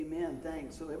Amen.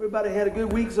 Thanks. So everybody had a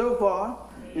good week so far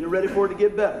and ready for it to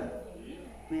get better.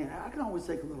 Man, I can always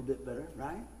take a little bit better,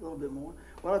 right? A little bit more.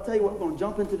 Well, I'll tell you what, we're going to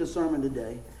jump into the sermon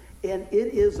today. And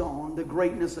it is on the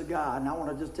greatness of God. And I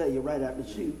want to just tell you right out the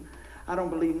chute, I don't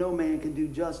believe no man can do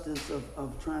justice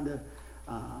of trying to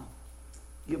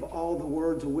give all the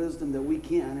words of wisdom that we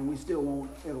can, and we still won't.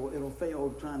 It'll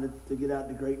fail trying to get out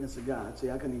the greatness of God. See,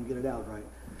 I couldn't even get it out right.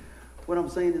 What I'm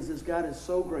saying is this God is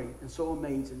so great and so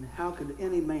amazing. How could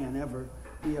any man ever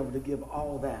be able to give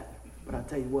all that? But I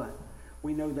tell you what,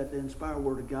 we know that the inspired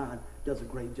word of God does a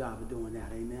great job of doing that.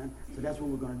 Amen. So that's what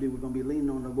we're going to do. We're going to be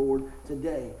leaning on the Lord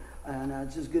today. And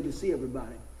it's just good to see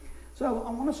everybody. So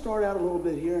I want to start out a little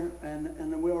bit here. And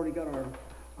then we already got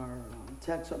our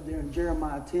text up there in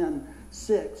Jeremiah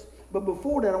 10:6. But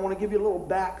before that, I want to give you a little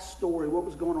backstory. What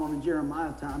was going on in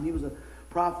Jeremiah's time? He was a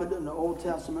prophet in the Old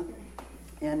Testament.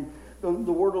 And the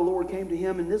word of the Lord came to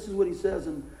him. And this is what he says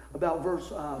in about verse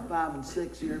 5 and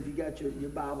 6 here, if you got your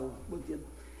Bible with you.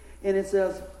 And it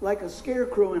says, like a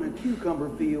scarecrow in a cucumber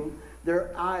field,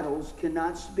 their idols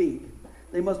cannot speak.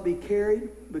 They must be carried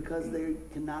because they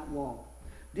cannot walk.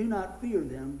 Do not fear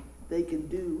them. They can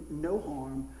do no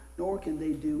harm, nor can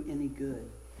they do any good.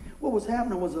 What was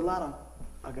happening was a lot of,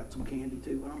 I got some candy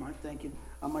too, but I'm like thinking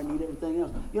I might need everything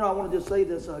else. You know, I want to just say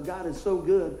this. God is so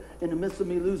good. In the midst of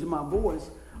me losing my voice,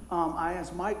 I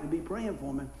asked Mike to be praying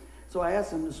for me. So I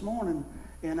asked him this morning,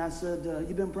 and I said,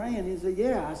 you been praying? He said,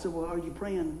 yeah. I said, well, are you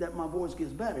praying that my voice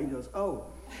gets better? He goes, oh.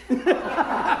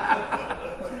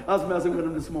 I was messing with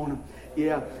him this morning.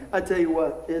 Yeah, I tell you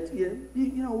what, you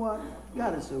know what?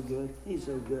 God is so good. He's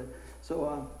so good.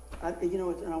 So, and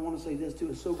I want to say this too.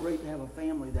 It's so great to have a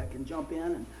family that can jump in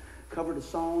and cover the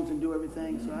songs and do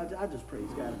everything. So I just praise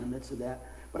God in the midst of that.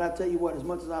 But I tell you what, as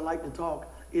much as I like to talk,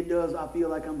 it does. I feel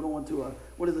like I'm going to a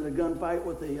gunfight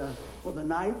with a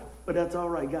knife. But that's all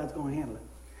right. God's going to handle it.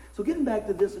 So getting back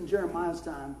to this in Jeremiah's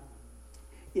time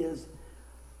is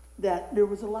that there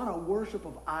was a lot of worship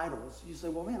of idols. You say,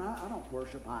 well, man, I don't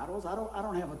worship idols. I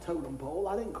don't have a totem pole.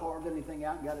 I didn't carve anything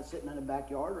out and got it sitting in the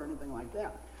backyard or anything like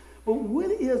that. But what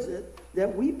is it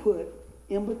that we put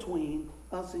in between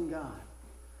us and God?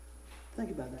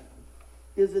 Think about that.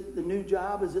 Is it the new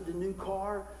job? Is it the new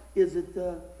car? Is it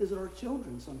our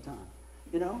children sometime?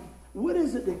 You know? What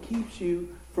is it that keeps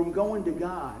you from going to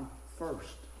God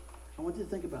first? I want you to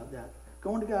think about that.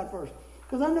 Going to God first.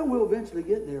 Because I know we'll eventually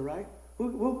get there, right?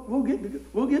 We'll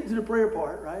get to the prayer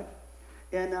part, right?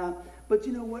 And but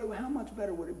you know what? How much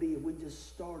better would it be if we just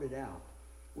started out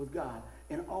with God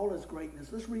in all His greatness?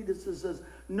 Let's read this. It says,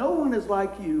 "No one is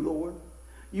like you, Lord.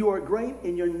 You are great,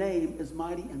 and your name is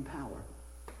mighty in power."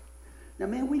 Now,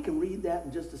 man, we can read that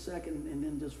in just a second and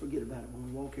then just forget about it when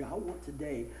we walk here. I want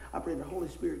today, I pray the Holy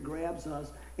Spirit grabs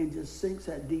us and just sinks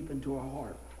that deep into our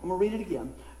heart. I'm going to read it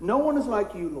again. No one is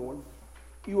like you, Lord.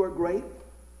 You are great,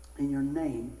 and your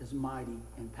name is mighty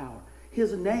in power.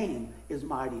 His name is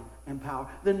mighty in power.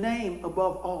 The name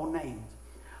above all names.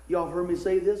 Y'all have heard me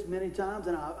say this many times,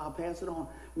 and I'll pass it on.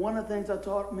 One of the things I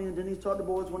taught, me and Denise taught the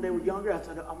boys when they were younger, I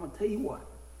said, I'm going to tell you what.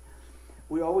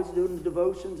 We always do in the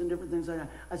devotions and different things like that.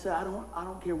 I said, I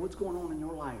don't care what's going on in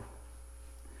your life.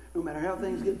 No matter how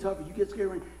things get tough, you get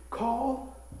scared,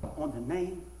 call on the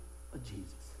name of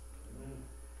Jesus. Amen.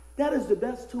 That is the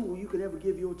best tool you could ever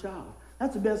give your child.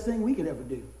 That's the best thing we could ever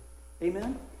do.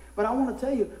 Amen? But I want to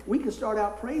tell you, we can start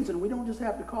out praising. We don't just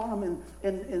have to call them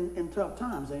in tough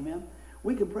times. Amen?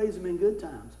 We can praise them in good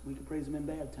times. We can praise them in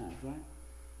bad times, right?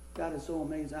 God is so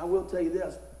amazing. I will tell you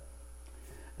this.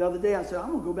 The other day I said,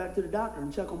 I'm going to go back to the doctor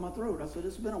and check on my throat. I said,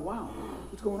 it's been a while.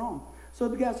 What's going on? So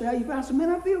the guy said, how you feel? I said, man,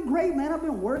 I feel great, man. I've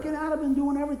been working out. I've been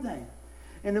doing everything.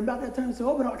 And about that time, he said,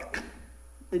 open up.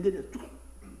 They did this. I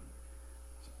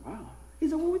said, wow. He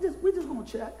said, well, we're just going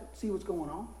to check, see what's going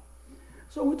on.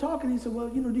 So we're talking. He said, well,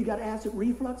 do you got acid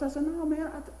reflux? I said, no,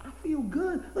 man, I feel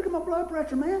good. Look at my blood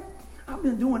pressure, man. I've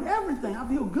been doing everything. I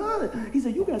feel good. He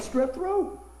said, you got strep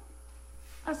throat?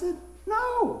 I said,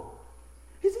 no.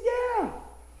 He said, yeah.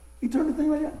 He turned the thing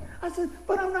like that. I said,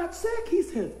 but I'm not sick. He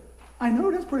said, I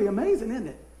know, that's pretty amazing, isn't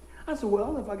it? I said,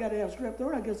 well, if I got to have strep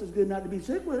throat, I guess it's good not to be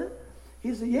sick with it.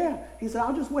 He said, yeah. He said,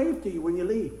 I'll just wave to you when you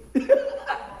leave.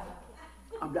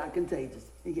 I'm not contagious.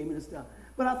 He gave me the stuff.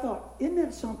 But I thought, isn't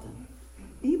that something?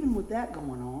 Even with that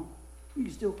going on, you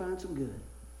can still find some good.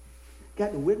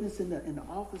 Got the witness in the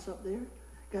office up there.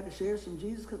 Got to share some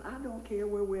Jesus, because I don't care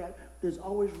where we're at. There's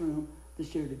always room to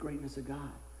share the greatness of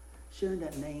God. Sharing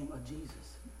that name of Jesus.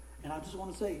 And I just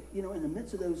want to say, in the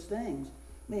midst of those things,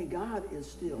 man, God is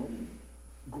still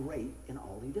great in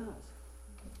all He does.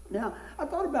 Now, I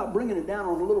thought about bringing it down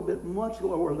on a little bit much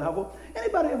lower level.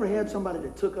 Anybody ever had somebody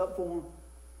that took up for them?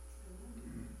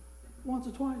 once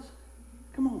or twice.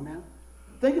 Come on now.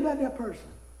 Think about that person.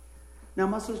 Now,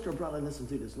 my sister will probably listen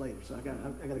to this later, so I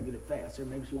got to get it fast here.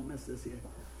 Maybe she won't miss this here.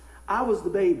 I was the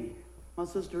baby. My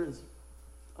sister is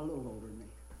a little older than me.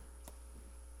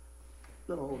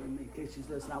 A little older than me. In case she's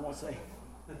listening, I won't say.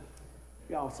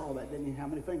 Y'all saw that, didn't you? How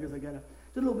many fingers I got up?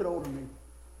 Just a little bit older than me.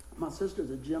 My sister's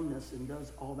a gymnast and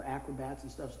does all the acrobats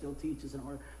and stuff, still teaches and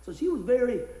all that. So she was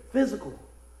very physical,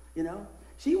 you know.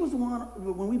 She was the one,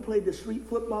 when we played the street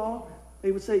football,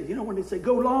 they would say, you know, when they say,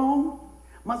 go long,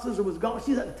 my sister was gone.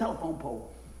 She's at the telephone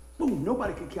pole. Boom,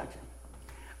 nobody could catch her.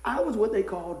 I was what they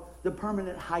called the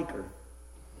permanent hiker.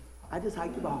 I just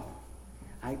hiked the ball.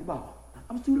 I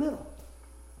was too little.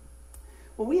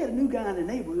 Well, we had a new guy in the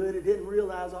neighborhood that didn't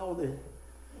realize all the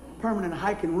permanent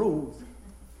hiking rules.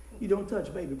 You don't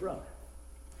touch baby brother.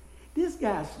 This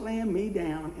guy slammed me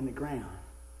down in the ground.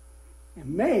 And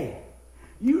man,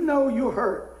 you know you're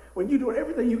hurt when you're doing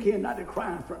everything you can not to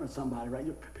cry in front of somebody, right?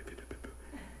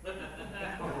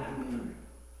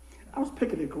 I was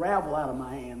picking the gravel out of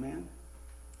my hand, man.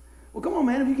 Well, come on,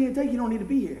 man. If you can't take it, you don't need to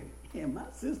be here. And my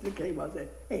sister came up and said,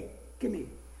 hey, come here.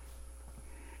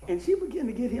 And she began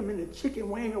to get him in the chicken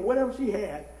wing or whatever she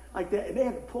had, like that. And they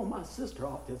had to pull my sister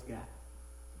off this guy.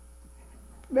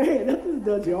 Man, that just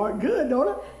does your heart good, don't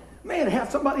it? Man, to have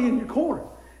somebody in your corner.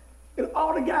 And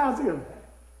all the guys are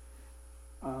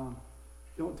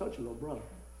don't touch your little brother.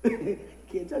 You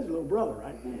can't touch your little brother,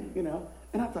 right? You know?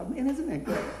 And I thought, man, isn't that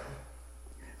great?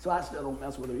 So I still don't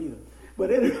mess with her either.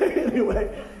 But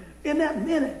anyway, in that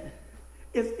minute,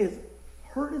 as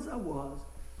hurt as I was,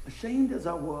 ashamed as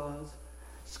I was,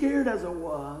 scared as I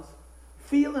was,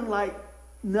 feeling like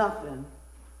nothing,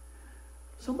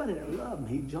 somebody that loved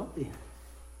me jumped in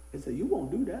and said, you won't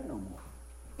do that no more.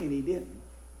 And he didn't.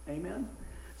 Amen?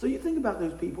 So you think about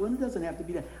those people, and it doesn't have to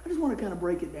be that. I just want to kind of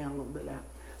break it down a little bit out.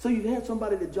 So you've had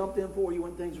somebody that jumped in for you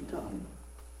when things were tough.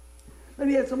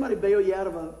 Maybe you had somebody bail you out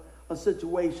of a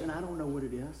situation. I don't know what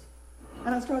it is.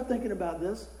 And I started thinking about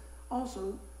this.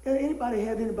 Also, anybody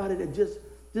that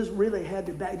just really had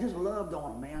their back, just loved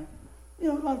on them, man? You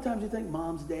know, a lot of times you think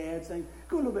moms, dads, things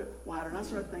go a little bit wider. And I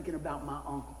started thinking about my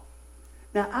uncle.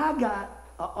 Now, I got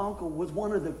an uncle was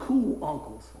one of the cool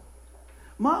uncles.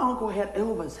 My uncle had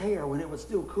Elvis hair when it was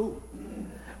still cool.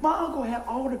 My uncle had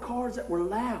all the cars that were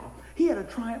loud. He had a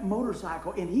Triumph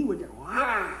motorcycle, and he would just,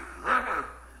 I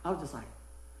was just like,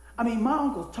 I mean, my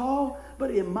uncle's tall,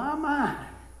 but in my mind,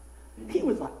 he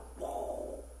was like,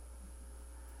 whoa.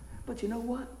 But you know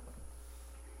what?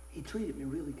 He treated me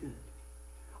really good.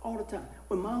 All the time.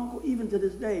 When my uncle, even to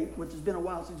this day, which has been a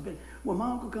while since he's been, when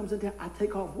my uncle comes in town, I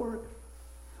take off work,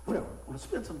 whatever, I want to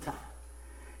spend some time.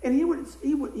 And he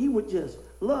would just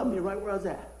love me right where I was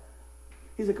at.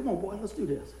 He said, come on, boy, let's do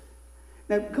this.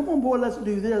 Now, come on, boy, let's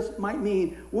do this might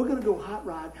mean we're going to go hot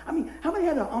ride. I mean, how many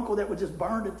had an uncle that would just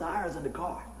burn the tires in the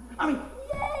car? I mean,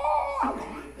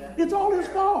 yeah, it's all his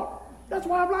fault. That's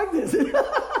why I'm like this.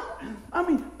 I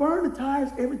mean, burn the tires,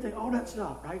 everything, all that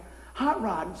stuff, right? Hot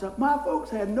rod and stuff. My folks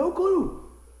had no clue,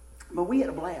 but we had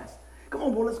a blast. Come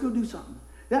on, boy, let's go do something.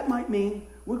 That might mean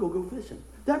we're going to go fishing.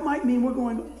 That might mean we're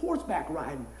going horseback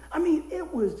riding. I mean,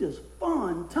 it was just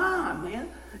fun time, man.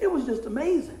 It was just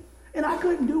amazing. And I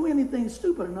couldn't do anything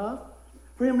stupid enough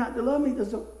for him not to love me.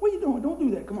 So, what are you doing? Don't do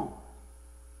that. Come on.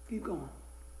 Keep going.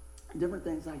 Different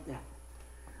things like that.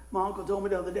 My uncle told me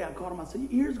the other day, I called him, I said,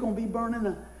 your ear's going to be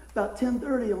burning about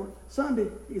 10:30 on Sunday.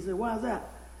 He said, why is that?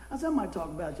 I said, I might talk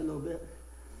about you a little bit.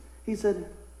 He said,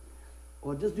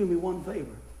 well, just do me one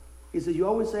favor. He said, you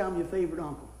always say I'm your favorite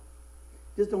uncle.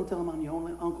 Just don't tell him I'm your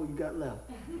only uncle you got left.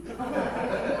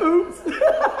 Oops.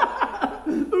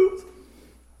 Oops.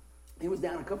 He was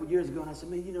down a couple years ago, and I said,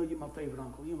 man, you know you're my favorite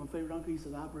uncle. You're my favorite uncle. He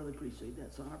said, I really appreciate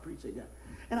that, son. I appreciate that.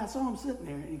 And I saw him sitting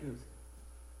there, and he goes,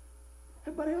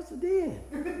 everybody else is dead.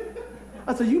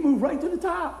 I said, you move right to the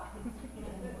top.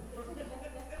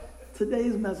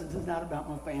 Today's message is not about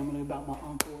my family, about my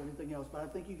uncle or anything else, but I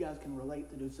think you guys can relate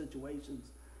to those situations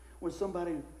where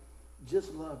somebody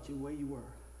just loved you where you were.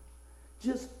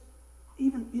 Just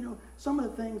even, you know, some of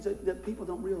the things that people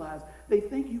don't realize, they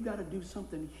think you got to do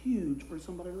something huge for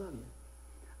somebody to love you.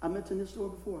 I mentioned this story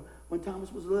before. When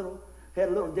Thomas was little, had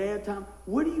a little dad time.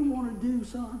 What do you want to do,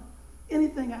 son?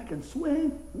 Anything I can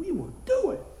swing, we will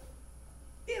do it.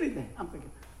 Anything. I'm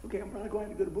thinking, okay, I'm probably going to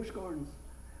have to go to Busch Gardens.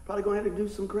 Probably going to have to do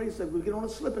some crazy stuff. We'll get on a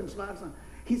slip and slide.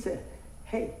 He said,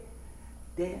 hey,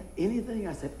 Dad, anything?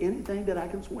 I said, anything that I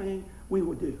can swing, we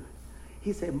will do.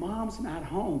 He said, Mom's not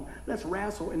home. Let's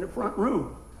wrestle in the front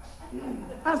room.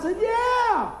 I said,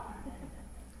 yeah.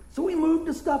 So we moved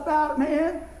the stuff out,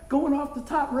 man, going off the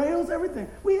top rails, everything.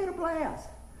 We had a blast.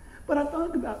 But I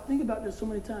think about this so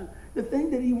many times. The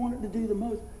thing that he wanted to do the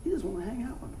most, he just wanted to hang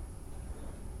out with me.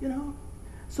 You know?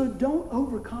 So don't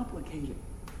overcomplicate it.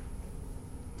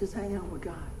 Just hang out with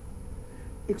God.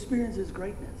 Experience his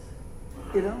greatness.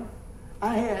 You know?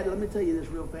 let me tell you this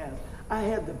real fast. I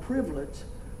had the privilege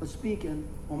of speaking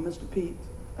on Mr. Pete's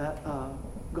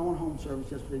going home service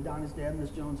yesterday, Donnie's dad, Miss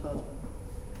Jones' husband.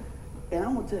 And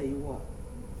I'm going to tell you what.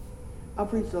 I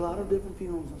preached a lot of different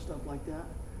funerals and stuff like that.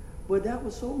 But that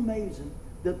was so amazing,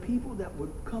 the people that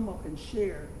would come up and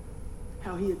share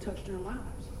how he had touched their lives.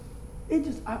 It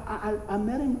just, I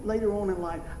met him later on in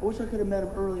life. I wish I could have met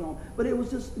him early on. But it was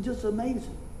just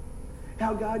amazing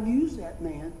how God used that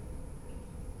man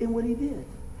in what he did.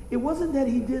 It wasn't that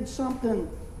he did something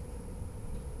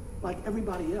like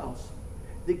everybody else.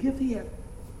 The gift he had,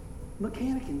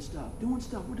 mechanicking stuff, doing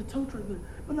stuff with the tow truck.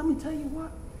 But let me tell you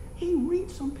what, he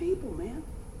reached some people, man.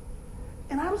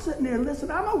 And I was sitting there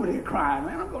listening. I'm over there crying,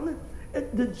 man. I'm going,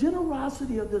 the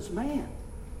generosity of this man,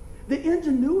 the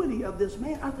ingenuity of this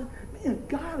man. I thought, man,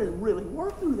 God has really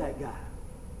worked through that guy.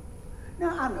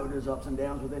 Now, I know there's ups and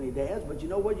downs with any dads, but you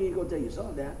know what? You ain't going to tell your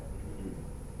son that.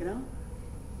 You know?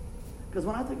 Because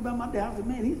when I think about my dad, I think,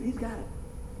 man, he's got it.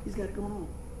 He's got it going on.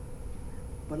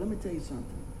 But let me tell you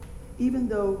something. Even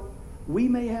though we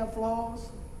may have flaws,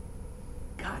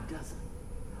 God doesn't.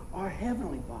 Our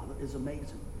Heavenly Father is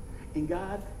amazing. And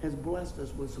God has blessed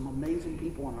us with some amazing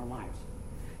people in our lives.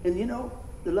 And you know,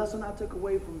 the lesson I took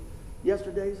away from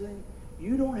yesterday's thing,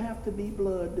 you don't have to be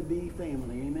blood to be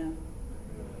family. Amen?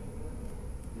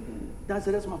 I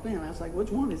said, that's my family. I was like,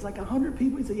 which one? It's like 100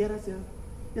 people. He said, yeah, that's it.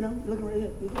 You know, looking right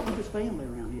here. We're just family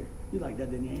around here. You like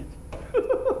that, didn't you,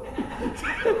 Hans?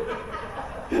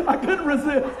 I couldn't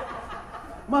resist.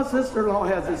 My sister-in-law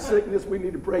has this sickness. We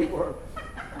need to pray for her.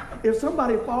 If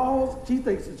somebody falls, she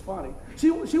thinks it's funny. She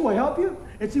will help you,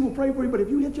 and she will pray for you, but if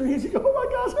you hit your head, she goes, oh my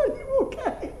gosh, are you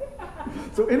okay?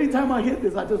 So anytime I hit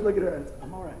this, I just look at her and say,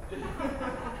 I'm all right.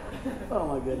 Oh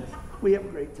my goodness. We have a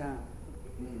great time.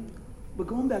 But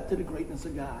going back to the greatness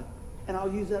of God, and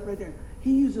I'll use that right there.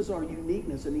 He uses our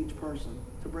uniqueness in each person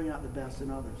to bring out the best in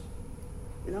others.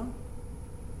 You know?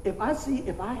 If I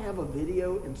have a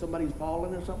video and somebody's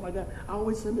falling or something like that, I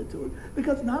always send it to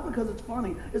her. Not because it's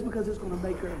funny, it's because it's going to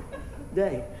make her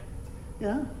day.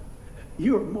 Yeah?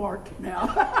 You are marked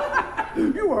now.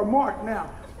 You are marked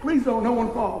now. Please don't no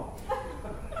one fall.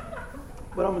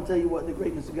 But I'm going to tell you what, the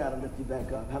greatness of God will lift you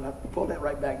back up. How about pull that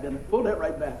right back, didn't it? Pull that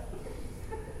right back.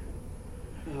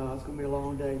 Oh, it's going to be a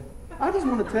long day. I just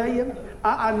want to tell you,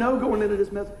 I know going into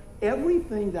this message,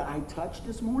 everything that I touched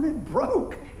this morning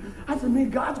broke. I said,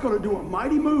 man, God's going to do a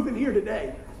mighty move in here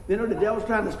today. You know, the devil's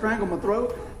trying to strangle my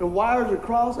throat. The wires are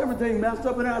crossed. Everything messed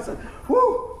up in there. I said,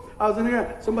 whoo. I was in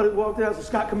there. Somebody walked in. I said,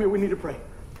 Scott, come here. We need to pray.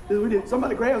 We need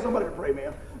somebody grab somebody to pray,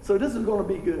 man. So this is going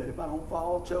to be good. If I don't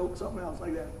fall, choke, something else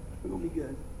like that, we're going to be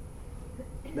good.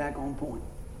 Back on point.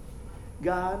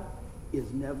 God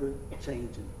is never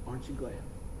changing. Aren't you glad?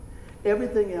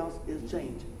 Everything else is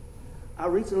changing. I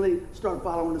recently started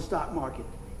following the stock market.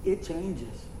 It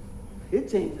changes.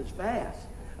 It changes fast,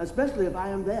 especially if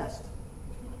I invest.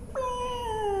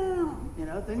 You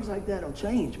know, things like that will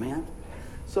change, man.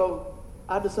 So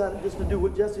I decided just to do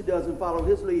what Jesse does and follow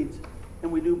his leads,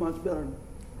 and we do much better.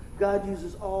 God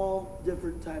uses all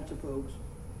different types of folks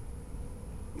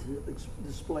to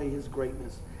display his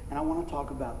greatness. And I want to talk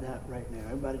about that right now.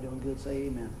 Everybody doing good? Say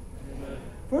amen. Amen.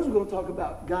 First, we're going to talk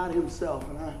about God himself.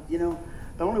 And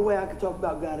the only way I can talk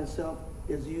about God himself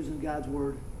is using God's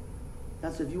word.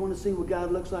 That's if you want to see what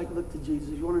God looks like, look to Jesus.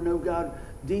 If you want to know God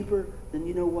deeper, then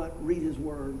you know what? Read his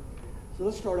word. So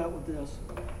let's start out with this.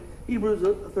 Hebrews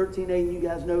 13:8, you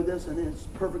guys know this, and it's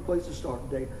a perfect place to start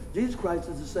today. Jesus Christ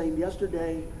is the same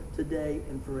yesterday, today,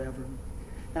 and forever.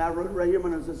 And I wrote it right here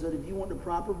when I said, if you want the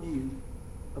proper view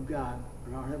of God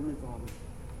and our Heavenly Father,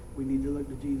 we need to look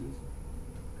to Jesus.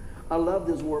 I love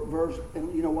this verse,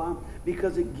 and you know why?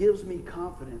 Because it gives me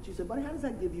confidence. You said, buddy, how does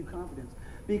that give you confidence?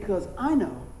 Because I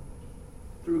know,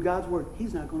 through God's word,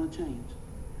 he's not going to change.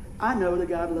 I know that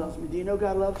God loves me. Do you know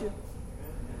God loves you?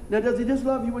 Now, does he just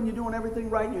love you when you're doing everything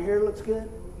right and your hair looks good?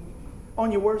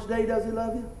 On your worst day, does he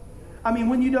love you? I mean,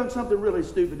 when you've done something really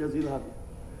stupid, does he love you?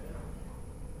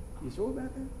 You sure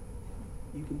about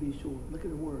that? You can be sure. Look at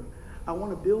the word. I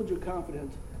want to build your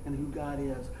confidence in who God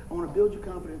is. I want to build your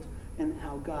confidence in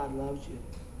how God loves you.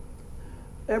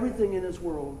 Everything in this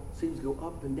world seems to go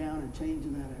up and down and change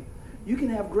in that area. You can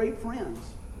have great friends,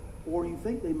 or you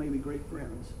think they may be great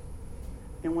friends.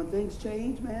 And when things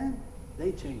change, man,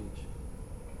 they change.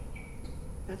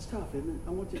 That's tough, isn't it? I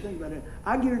want you to think about it.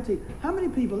 I guarantee, how many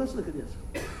people, let's look at this.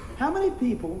 How many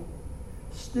people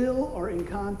still are in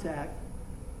contact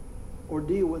or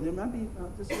deal with them,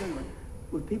 just remember,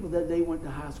 with people that they went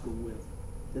to high school with,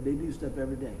 that they do stuff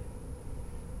every day.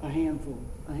 A handful,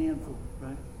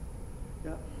 right?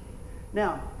 Yeah.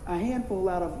 Now, a handful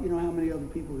out of, how many other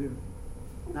people here?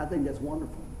 And I think that's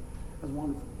wonderful. That's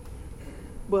wonderful.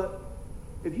 But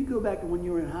if you go back to when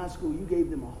you were in high school, you gave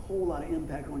them a whole lot of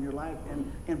impact on your life,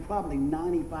 and probably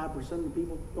 95% of the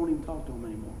people don't even talk to them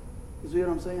anymore. You see what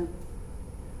I'm saying?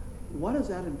 What is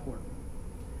that important?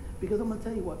 Because I'm going to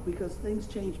tell you what, because things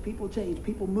change,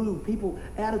 people move,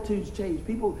 attitudes change,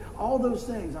 all those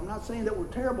things. I'm not saying that we're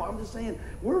terrible. I'm just saying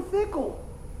we're fickle.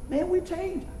 Man, we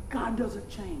change. God doesn't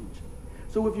change.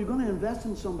 So if you're going to invest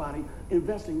in somebody,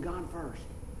 invest in God first.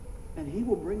 And he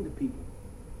will bring the people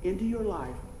into your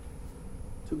life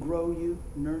to grow you,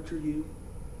 nurture you,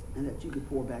 and that you can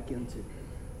pour back into.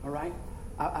 All right?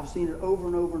 I've seen it over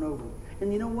and over and over.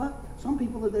 And you know what? Some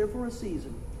people are there for a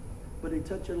season, but they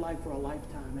touch your life for a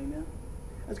lifetime. Amen?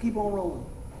 Let's keep on rolling.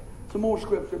 Some more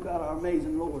scripture about our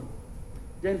amazing Lord.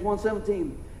 James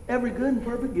 1:17. Every good and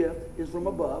perfect gift is from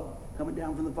above, coming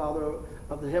down from the Father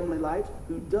of the heavenly lights,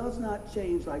 who does not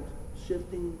change like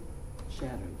shifting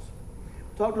shadows.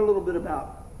 We talked a little bit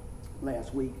about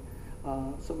last week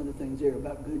some of the things there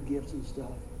about good gifts and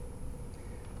stuff.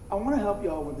 I want to help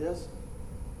y'all with this.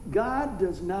 God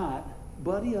does not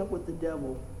buddy up with the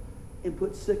devil and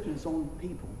put sickness on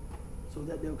people so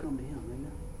that they'll come to him.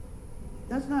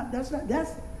 Amen?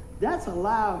 That's a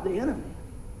lie of the enemy.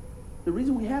 The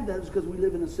reason we have that is because we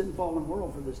live in a sin-fallen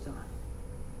world for this time.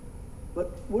 But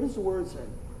what does the word say?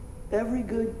 Every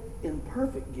good and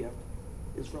perfect gift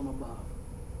is from above.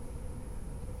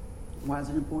 Why is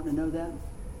it important to know that?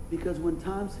 Because when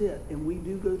times hit and we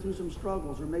do go through some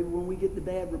struggles, or maybe when we get the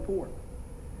bad report,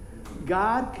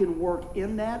 God can work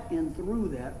in that and through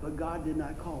that, but God did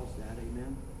not cause that.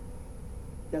 Amen?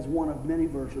 That's one of many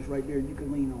verses right there you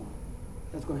can lean on.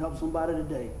 That's going to help somebody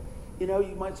today.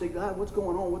 You might say, God, what's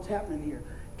going on? What's happening here?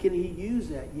 Can he use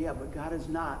that? Yeah, but God is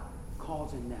not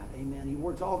causing that. Amen. He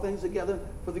works all things together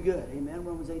for the good. Amen.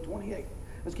 Romans 8:28.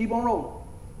 Let's keep on rolling.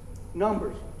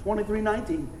 Numbers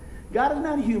 23:19. God is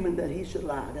not human that he should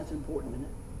lie. That's important, isn't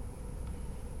it?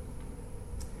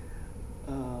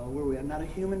 Where we are not a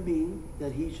human being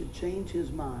that he should change his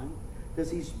mind.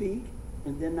 Does he speak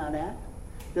and then not act?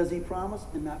 Does he promise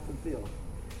and not fulfill?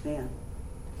 Man,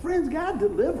 friends, God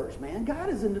delivers, man. God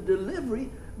is in the delivery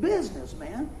business,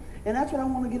 man. And that's what I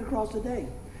want to get across today.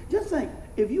 Just think,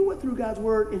 if you went through God's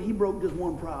word and he broke just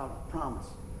one promise,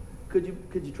 could you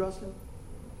trust him?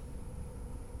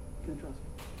 Can you trust him?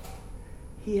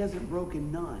 He hasn't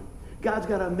broken none. God's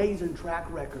got an amazing track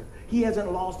record. He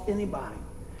hasn't lost anybody.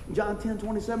 John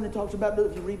 10:27, it talks about,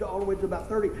 if you read all the way to about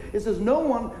 30, it says, no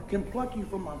one can pluck you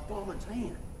from my Father's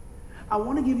hand. I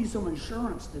want to give you some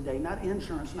insurance today, not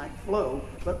insurance like flow,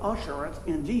 but assurance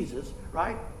in Jesus,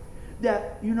 right?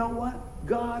 That, you know what?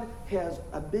 God has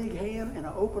a big hand and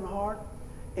an open heart,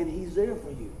 and he's there for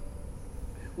you.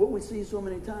 What we see so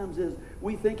many times is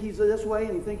we think he's this way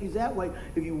and we think he's that way.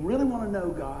 If you really want to know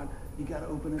God, you got to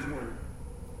open his word.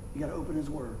 You got to open his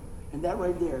word. And that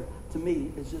right there, to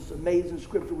me, is just amazing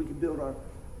scripture we can build our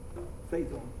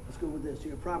faith on. Let's go with this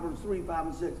here. Proverbs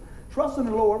 3:5-6. Trust in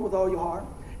the Lord with all your heart,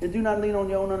 and do not lean on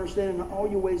your own understanding. In all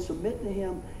your ways submit to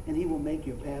him, and he will make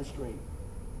your path straight.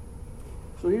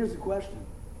 So here's the question.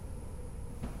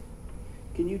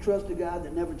 Can you trust a God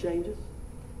that never changes?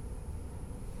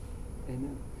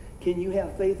 Amen. Can you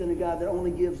have faith in a God that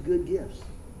only gives good gifts?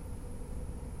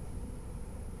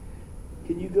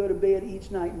 Can you go to bed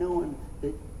each night knowing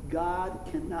that God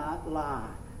cannot lie,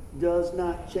 does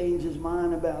not change his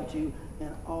mind about you,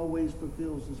 and always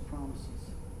fulfills his promises?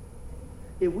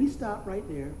 If we stop right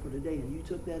there for today and you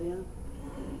took that in,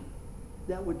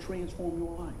 that would transform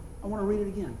your life. I want to read it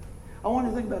again. I want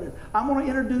you to think about it. I'm going to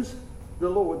introduce the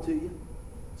Lord to you.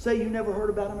 Say you never heard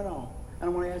about him at all. And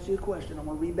I want to ask you a question. I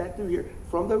want to read back through here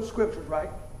from those scriptures, right?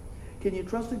 Can you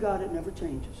trust a God that never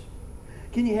changes?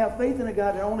 Can you have faith in a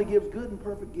God that only gives good and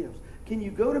perfect gifts? Can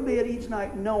you go to bed each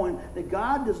night knowing that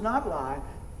God does not lie,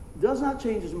 does not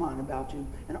change his mind about you,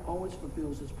 and always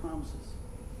fulfills his promises?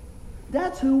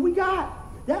 That's who we got.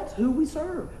 That's who we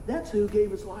serve. That's who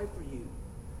gave his life for you.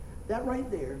 That right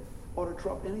there ought to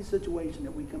trump any situation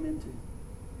that we come into.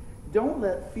 Don't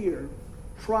let fear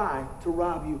try to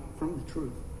rob you from the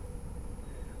truth.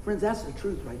 Friends, that's the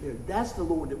truth right there. That's the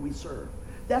Lord that we serve.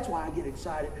 That's why I get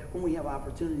excited when we have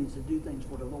opportunities to do things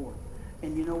for the Lord.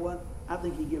 And you know what? I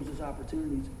think he gives us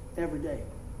opportunities every day.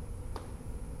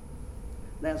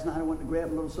 Last night I went to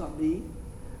grab a little something to eat.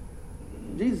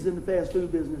 Jesus is in the fast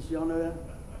food business. Y'all know that?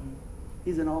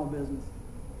 He's in all business.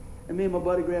 And me and my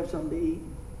buddy grabbed something to eat.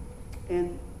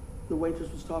 And the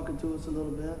waitress was talking to us a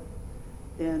little bit.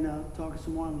 and talking to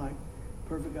someone, I'm like,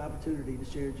 perfect opportunity to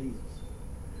share Jesus.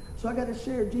 So I got to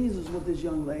share Jesus with this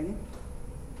young lady.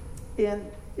 And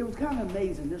it was kind of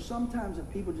amazing. There's sometimes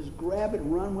that people just grab it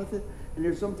and run with it. And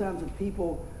there's sometimes that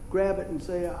people grab it and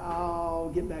say, I'll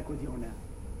get back with you on that.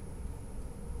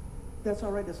 That's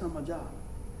all right. That's not my job.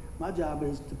 My job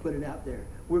is to put it out there.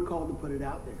 We're called to put it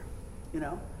out there, you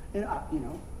know. And,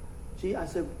 I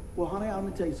said, well, honey, I'm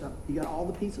going to tell you something. You got all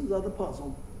the pieces of the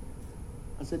puzzle.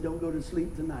 I said, don't go to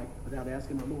sleep tonight without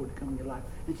asking the Lord to come in your life.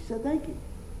 And she said, thank you.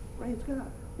 Praise God.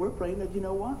 We're praying that, you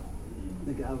know what?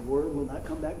 The God's word will not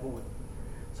come back void.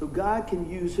 So God can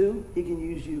use who? He can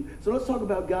use you. So let's talk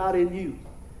about God in you.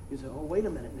 You say, oh, wait a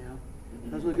minute now.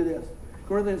 Let's look at this.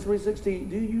 Corinthians 3:16,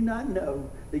 do you not know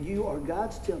that you are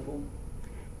God's temple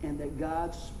and that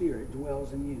God's Spirit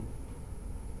dwells in you?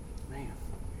 Man,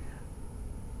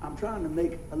 I'm trying to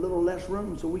make a little less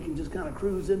room so we can just kind of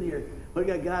cruise in here. But I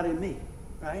got God in me,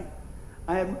 right?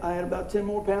 I had about 10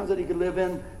 more pounds that he could live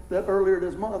in earlier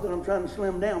this month, and I'm trying to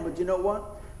slim down. But you know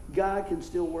what? God can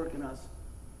still work in us.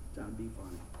 Trying to be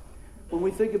funny. When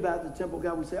we think about the temple of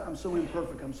God, we say, I'm so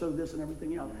imperfect, I'm so this and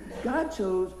everything else. God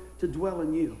chose to dwell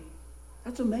in you.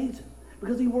 That's amazing,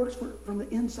 because he works from the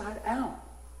inside out.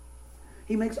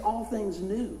 He makes all things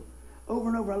new. Over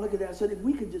and over, I look at that, I said, if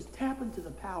we could just tap into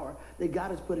the power that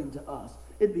God has put into us,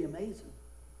 it'd be amazing.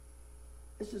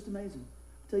 It's just amazing.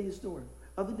 I'll tell you a story.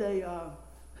 Other day, I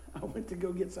went to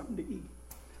go get something to eat.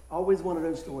 Always one of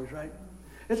those stories, right?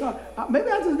 It's not, maybe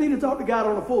I just need to talk to God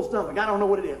on a full stomach. I don't know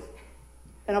what it is.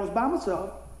 And I was by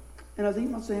myself, and I was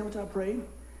eating my sandwich. I prayed.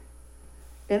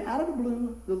 And out of the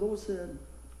blue, the Lord said,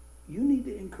 you need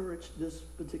to encourage this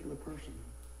particular person.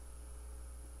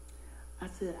 I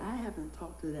said, I haven't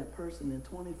talked to that person in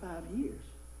 25 years.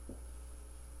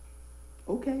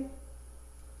 Okay.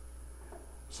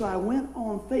 So I went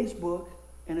on Facebook,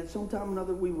 and at some time or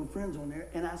another, we were friends on there,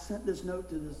 and I sent this note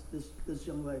to this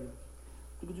young lady.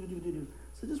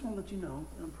 So just want to let you know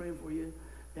that I'm praying for you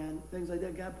and things like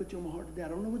that. God put you on my heart today. I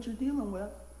don't know what you're dealing with,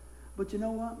 but you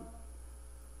know what?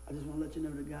 I just want to let you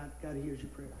know that God hears your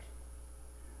prayers.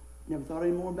 Never thought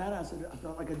any more about it. I said, I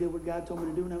felt like I did what God told me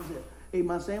to do, and that was it. Ate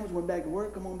my sandwich, went back to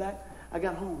work, come on back. I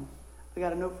got home. I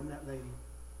got a note from that lady.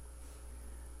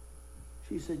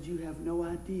 She said, you have no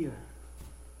idea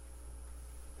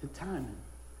the timing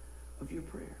of your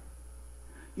prayer.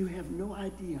 You have no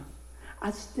idea.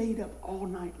 I stayed up all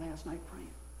night last night praying.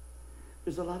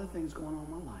 There's a lot of things going on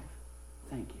in my life.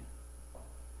 Thank you.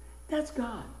 That's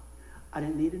God. I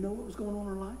didn't need to know what was going on in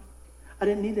her life. I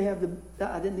didn't need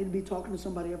to be talking to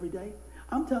somebody every day.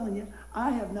 I'm telling you,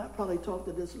 I have not probably talked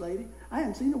to this lady. I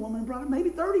haven't seen a woman in probably maybe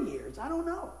 30 years. I don't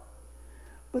know.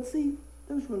 But see,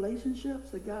 those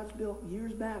relationships that God's built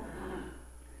years back,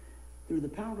 through the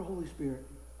power of the Holy Spirit,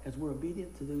 as we're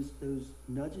obedient to those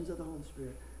nudgings of the Holy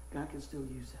Spirit, God can still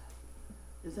use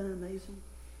that. Isn't that amazing?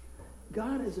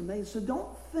 God is amazing. So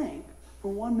don't think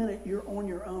for 1 minute you're on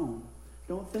your own.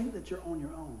 Don't think that you're on your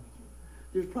own.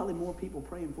 There's probably more people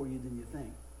praying for you than you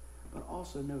think. But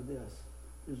also know this.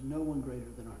 There's no one greater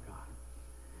than our God.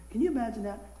 Can you imagine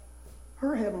that?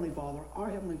 Her Heavenly Father, our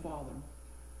Heavenly Father,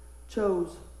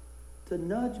 chose to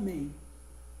nudge me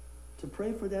to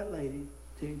pray for that lady,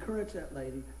 to encourage that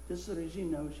lady, just so that you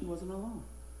know she wasn't alone.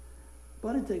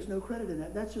 But it takes no credit in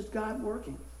that. That's just God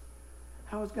working.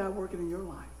 How is God working in your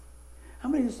life? How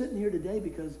many are sitting here today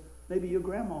because maybe your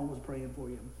grandma was praying for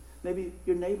you? Maybe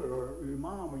your neighbor or your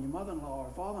mom or your mother-in-law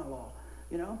or father-in-law,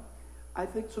 you know? I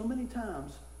think so many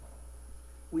times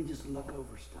we just look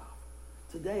over stuff.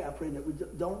 Today I pray that we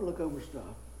don't look over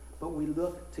stuff, but we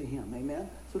look to him. Amen?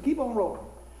 So keep on rolling.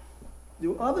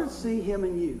 Do others see him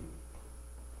in you?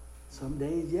 Some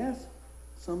days yes,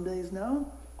 some days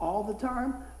no. All the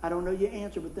time? I don't know your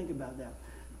answer, but think about that.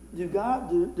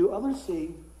 Do others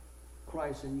see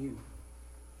Christ in you?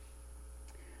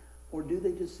 Or do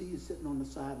they just see you sitting on the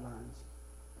sidelines?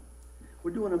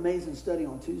 We're doing an amazing study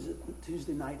on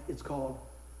Tuesday night. It's called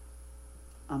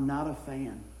I'm Not a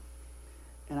Fan.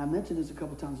 And I mentioned this a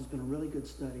couple times. It's been a really good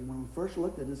study. When we first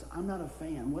looked at this, I'm not a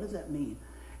fan. What does that mean?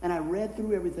 And I read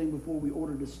through everything before we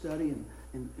ordered this study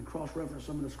and cross-referenced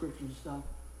some of the scriptures and stuff.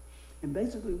 And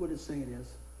basically what it's saying is,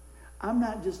 I'm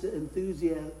not just an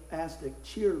enthusiastic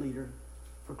cheerleader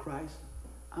for Christ.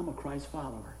 I'm a Christ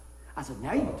follower. I said,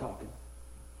 now you're talking.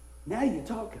 Now you're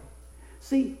talking.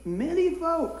 See, many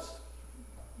folks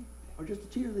are just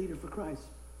a cheerleader for Christ.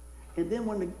 And then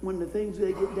when the things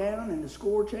they get down and the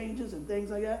score changes and things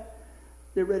like that,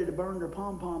 they're ready to burn their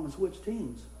pom-pom and switch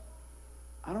teams.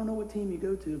 I don't know what team you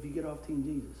go to if you get off Team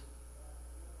Jesus.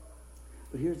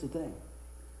 But here's the thing.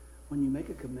 When you make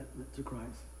a commitment to Christ,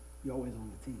 you're always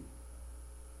on the team.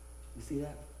 You see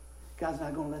that? God's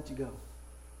not going to let you go.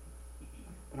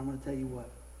 But I'm going to tell you what.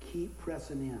 Keep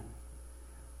pressing in.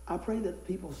 I pray that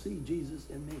people see Jesus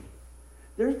in me.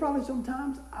 There's probably some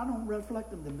times I don't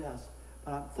reflect him the best,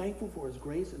 but I'm thankful for his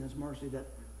grace and his mercy that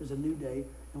there's a new day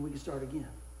and we can start again.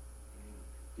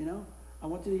 You know, I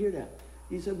want you to hear that.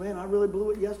 You said, man, I really blew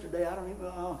it yesterday. I don't even,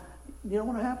 you know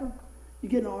what happened? You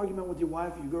get in an argument with your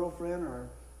wife, or your girlfriend, or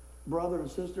brother or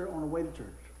sister on the way to church.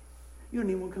 You don't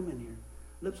even want to come in here.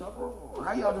 Lips up,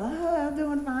 how y'all doing? I'm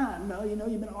doing fine. No, you know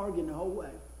you've been arguing the whole way.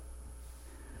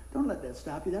 Don't let that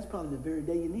stop you. That's probably the very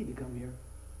day you need to come here.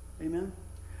 Amen?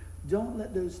 Don't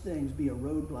let those things be a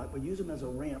roadblock, but use them as a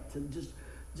ramp to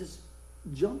just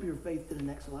jump your faith to the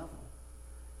next level.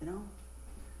 You know?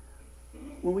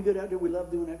 When we go out there, we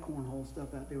love doing that cornhole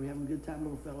stuff out there. We're having a good time,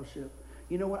 little fellowship.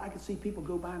 You know what? I can see people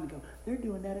go by and go, they're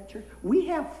doing that at church. We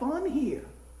have fun here.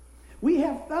 We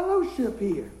have fellowship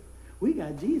here. We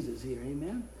got Jesus here,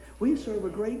 amen? We serve a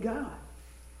great God.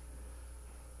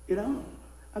 You know?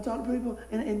 I talk to people,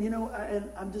 and you know, and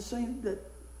I'm just saying that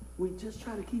we just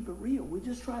try to keep it real. We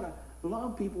just try to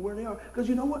love people where they are. Because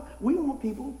you know what? We want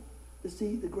people to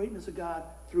see the greatness of God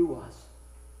through us.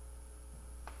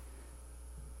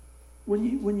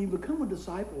 When you become a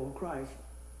disciple of Christ,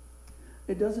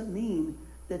 it doesn't mean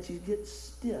that you get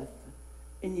stiff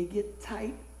and you get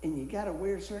tight and you got to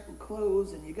wear certain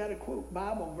clothes and you got to quote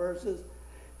Bible verses.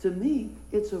 To me,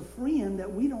 it's a freeing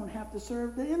that we don't have to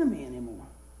serve the enemy anymore.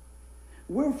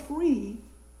 We're free,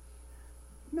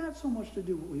 not so much to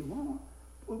do what we want,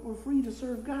 but we're free to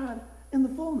serve God in the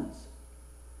fullness.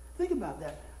 Think about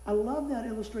that. I love that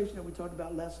illustration that we talked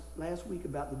about last week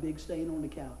about the big stain on the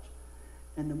couch.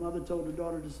 And the mother told her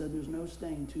daughter, said, there's no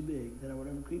stain too big that would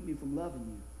ever keep me from loving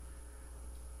you.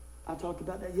 I talked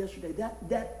about that yesterday.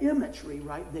 That imagery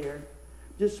right there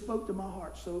just spoke to my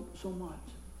heart so much.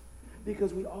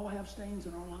 Because we all have stains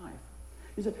in our life.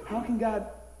 He said, how can God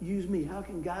use me? How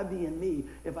can God be in me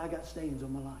if I got stains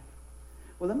on my life?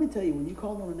 Well, let me tell you, when you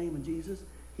call on the name of Jesus,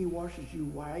 he washes you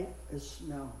white as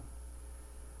snow.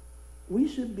 We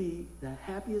should be the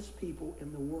happiest people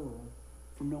in the world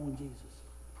from knowing Jesus.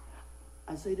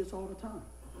 I say this all the time.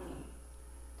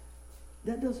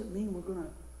 That doesn't mean we're going to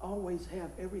always have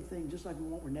everything just like we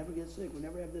want. We'll never get sick. We'll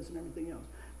never have this and everything else.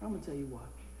 But I'm going to tell you what.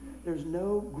 There's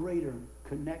no greater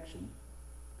connection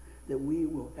that we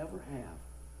will ever have,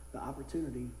 the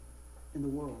opportunity in the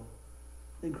world,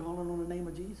 than calling on the name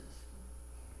of Jesus.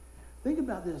 Think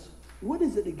about this. What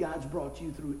is it that God's brought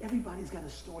you through? Everybody's got a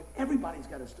story. Everybody's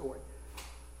got a story.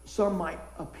 Some might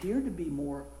appear to be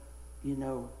more,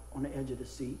 on the edge of the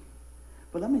seat.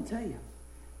 But let me tell you,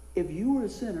 if you were a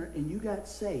sinner and you got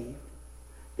saved,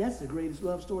 that's the greatest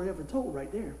love story ever told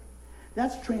right there.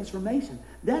 That's transformation.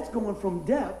 That's going from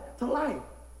death to life.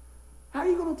 How are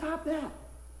you going to top that?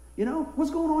 What's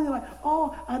going on in your life?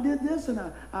 Oh, I did this, and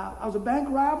I was a bank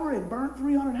robber and burnt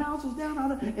 300 houses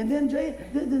down. And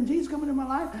then Jesus come into my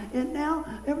life, and now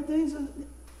everything's...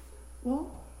 Well,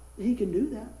 he can do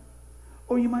that.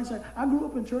 Or you might say, I grew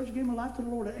up in church, gave my life to the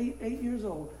Lord at 8 years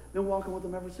old, been walking with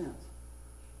him ever since.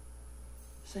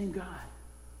 Same God.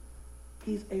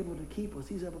 He's able to keep us.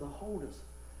 He's able to hold us.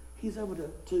 He's able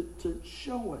to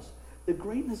show us the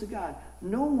greatness of God.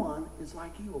 No one is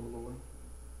like you, O Lord.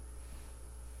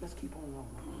 Let's keep on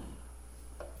rolling.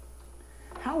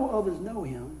 How will others know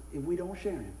him if we don't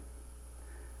share him?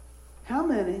 How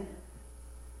many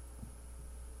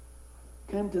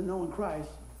came to knowing Christ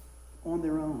on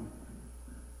their own?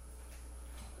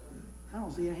 I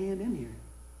don't see a hand in here.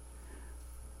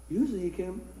 Usually you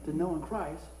came to knowing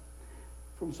Christ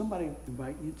from somebody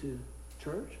inviting you to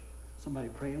church, somebody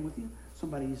praying with you,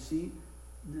 somebody you see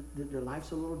that their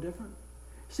life's a little different.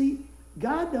 See,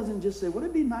 God doesn't just say, would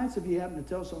it be nice if you happen to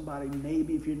tell somebody,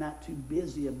 maybe if you're not too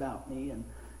busy about me, and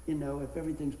if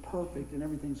everything's perfect and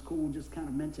everything's cool, just kind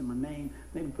of mention my name,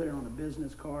 maybe put it on a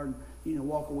business card,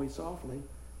 walk away softly.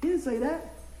 He didn't say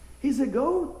that. He said,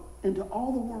 go into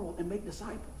all the world and make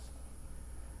disciples.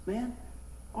 Man,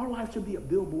 our life should be a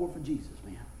billboard for Jesus,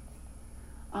 man.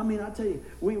 I mean, I tell you,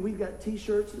 we've got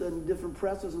T-shirts and different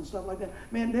presses and stuff like that.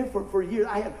 Man, there for years,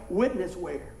 I had witness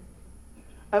wear.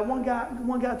 One guy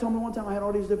told me one time I had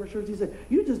all these different shirts. He said,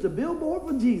 you're just a billboard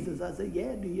for Jesus. I said,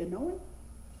 yeah, do you know him?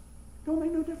 Don't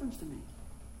make no difference to me.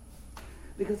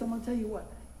 Because I'm going to tell you what,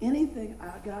 anything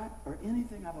I got or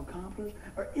anything I've accomplished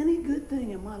or any good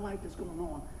thing in my life that's going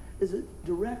on is a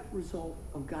direct result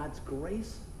of God's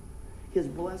grace, his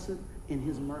blessing, and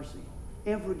his mercy,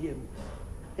 and forgiveness.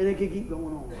 And it can keep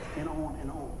going on and on and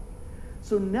on.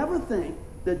 So never think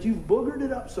that you've boogered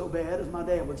it up so bad, as my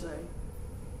dad would say,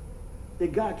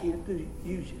 that God can't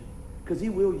use you. Because he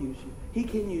will use you. He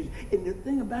can use you. And the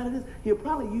thing about it is, he'll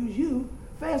probably use you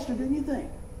faster than you think,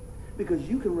 because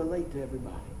you can relate to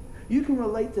everybody. You can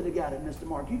relate to the guy that missed the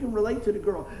mark. You can relate to the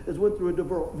girl that's went through a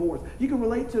divorce. You can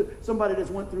relate to somebody that's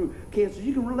went through cancer.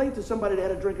 You can relate to somebody that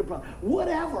had a drinking problem.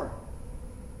 Whatever.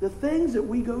 The things that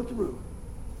we go through,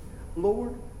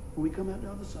 Lord, when we come out the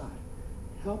other side,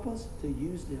 help us to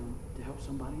use them to help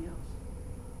somebody else.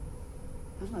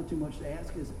 That's not too much to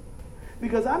ask, is it?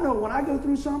 Because I know when I go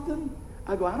through something,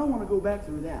 I go, I don't want to go back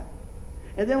through that.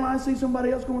 And then when I see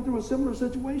somebody else going through a similar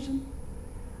situation,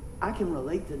 I can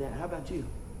relate to that. How about you?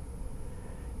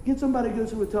 Get somebody who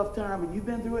goes through a tough time and you've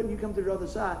been through it and you come through the other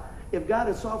side. If God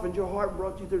has softened your heart and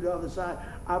brought you through the other side,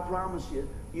 I promise you,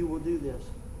 you will do this.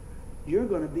 You're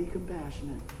going to be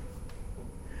compassionate.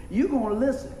 You're going to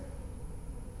listen.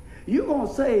 You're going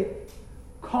to say,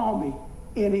 call me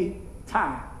any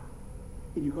time.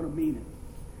 And you're going to mean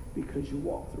it because you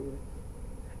walk through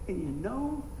it. And you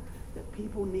know that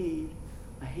people need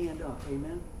a hand up.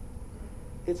 Amen?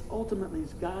 It's ultimately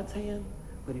God's hand,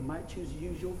 but he might choose to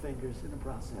use your fingers in the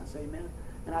process. Amen?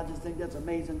 And I just think that's an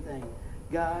amazing thing.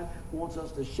 God wants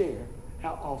us to share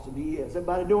how awesome he is.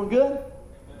 Everybody doing good?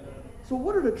 So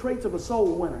what are the traits of a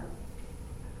soul winner?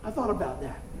 I thought about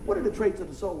that. What are the traits of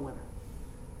a soul winner?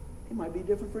 It might be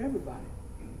different for everybody.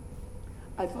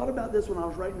 I thought about this when I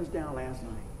was writing this down last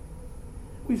night.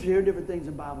 We've shared different things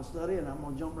in Bible study, and I'm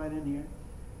going to jump right in here.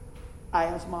 I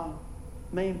asked my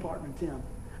main partner, Tim.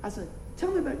 I said,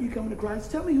 tell me about you coming to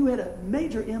Christ. Tell me who had a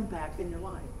major impact in your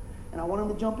life. And I want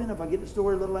him to jump in if I get the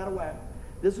story a little out of whack.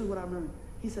 This is what I remember.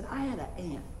 He said, I had an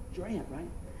aunt. It's your aunt, right?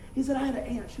 He said, I had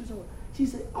an aunt. She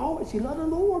said, oh, she loved the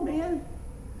Lord, man.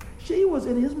 She was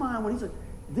in his mind when he said,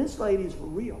 this lady's for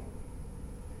real.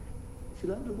 She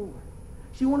loved the Lord.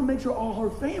 She wanted to make sure all her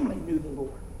family knew the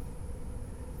Lord.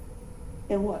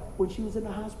 And what? When she was in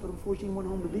the hospital before she went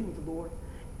home to be with the Lord,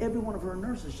 every one of her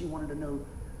nurses she wanted to know,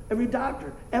 every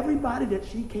doctor, everybody that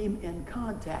she came in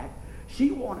contact,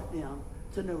 she wanted them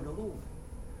to know the Lord.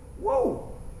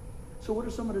 Whoa! So what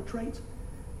are some of the traits?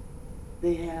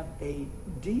 They have a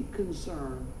deep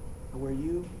concern of where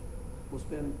you will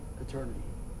spend eternity.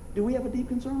 Do we have a deep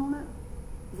concern on that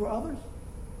for others?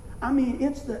 I mean,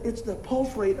 it's the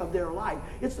pulse rate of their life.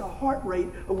 It's the heart rate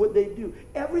of what they do.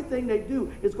 Everything they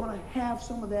do is going to have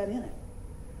some of that in it.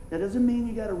 That doesn't mean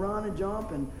you got to run and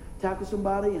jump and tackle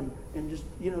somebody and just,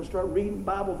 start reading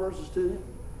Bible verses to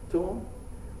them.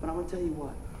 But I'm going to tell you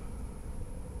what.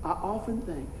 I often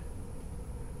think,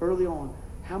 early on,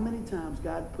 how many times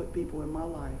God put people in my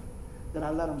life that I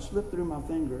let them slip through my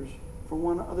fingers for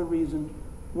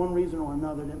one reason or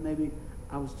another, that maybe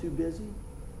I was too busy.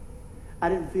 I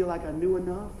didn't feel like I knew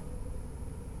enough.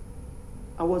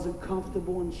 I wasn't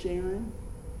comfortable in sharing.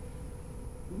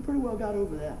 I pretty well got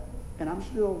over that. And I'm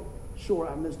still sure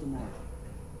I missed the mark.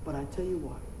 But I tell you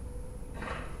what.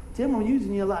 Tim, I'm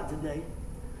using you a lot today.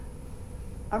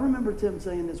 I remember Tim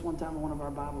saying this one time in one of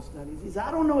our Bible studies. He said, I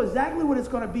don't know exactly what it's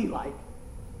going to be like.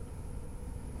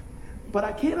 But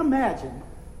I can't imagine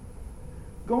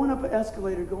going up an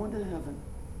escalator, going to heaven,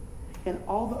 and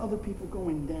all the other people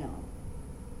going down.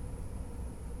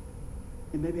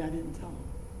 And maybe I didn't tell them.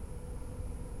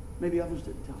 Maybe others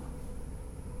didn't tell them.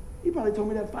 He probably told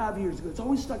me that 5 years ago. It's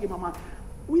always stuck in my mind.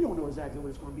 We don't know exactly what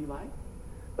it's going to be like.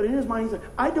 But in his mind, he said,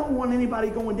 I don't want anybody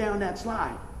going down that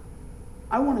slide.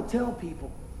 I want to tell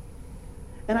people.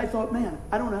 And I thought, man,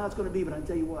 I don't know how it's going to be, but I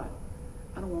tell you what,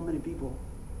 I don't want many people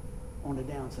on the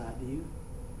downside, do you?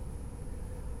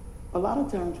 A lot of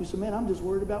times we say, man, I'm just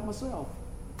worried about myself.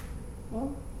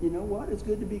 Well, you know what? It's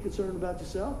good to be concerned about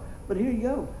yourself. But here you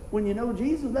go. When you know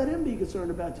Jesus, let him be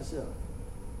concerned about yourself.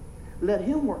 Let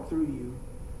him work through you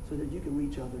so that you can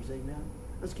reach others. Amen.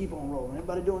 Let's keep on rolling.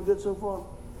 Everybody doing good so far?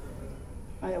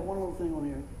 I have one little thing on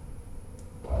here.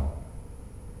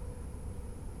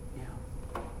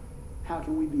 Yeah. How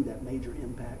can we be that major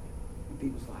impact in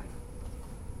people's life?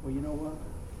 Well, you know what?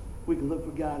 We can look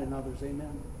for God in others.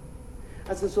 Amen.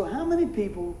 I said, so how many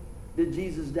people did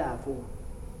Jesus die for?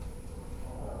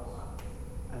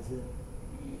 That's it.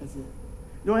 That's it. You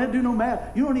don't have to do no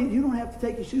math. You don't have to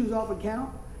take your shoes off and count.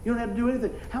 You don't have to do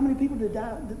anything. How many people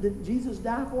did Jesus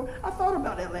die for? I thought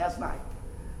about that last night.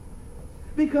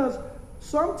 Because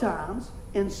sometimes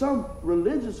in some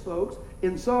religious folks,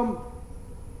 in some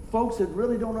folks that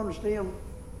really don't understand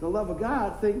the love of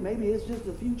God, think maybe it's just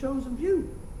a few chosen few.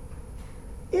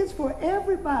 It's for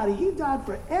everybody. He died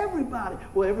for everybody.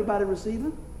 Will everybody receive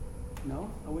him? No,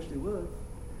 I wish they would.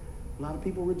 A lot of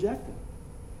people reject him.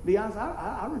 Be honest,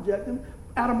 I reject him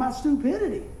out of my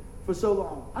stupidity for so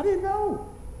long. I didn't know.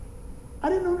 I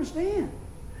didn't understand.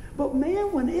 But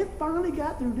man, when it finally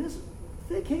got through this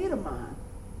thick head of mine,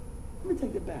 let me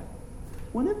take it back.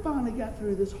 When it finally got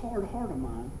through this hard heart of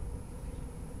mine,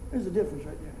 There's a difference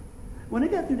right there. When I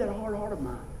got through that hard heart of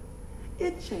mine,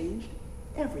 it changed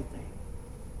everything.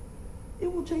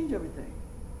 It will change everything.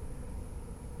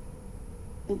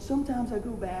 And sometimes I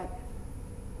go back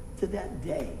to that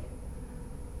day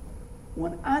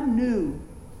when I knew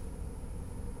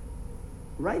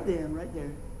right then, right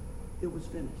there, it was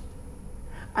finished.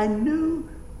 I knew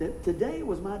that today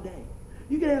was my day.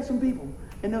 You can ask some people,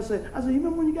 and they'll say, I said, you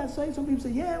remember when you got saved? Some people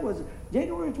say, yeah, it was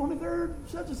January 23rd,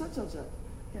 such and such and such.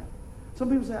 Yeah. Some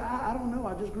people say, I don't know.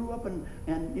 I just grew up and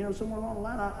somewhere along the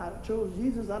line, I chose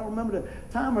Jesus. I don't remember the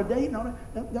time or date and all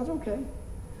that. That's okay.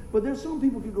 But there's some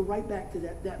people who go right back to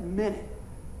that minute.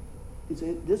 He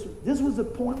said, this was the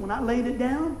point when I laid it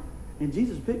down and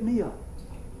Jesus picked me up.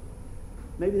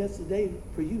 Maybe that's the day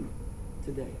for you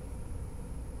today.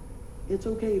 It's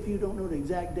okay if you don't know the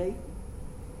exact date,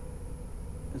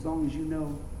 as long as you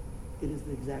know it is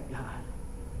the exact God.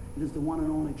 It is the one and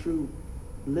only true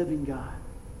living God.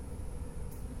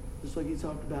 Just like he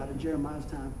talked about in Jeremiah's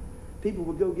time. People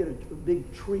would go get a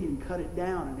big tree and cut it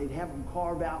down, and they'd have them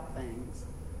carve out things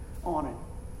on it,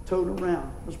 tote it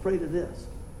around. Let's pray to this.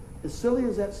 As silly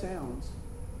as that sounds,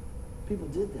 people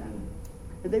did that.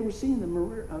 And they were seeing the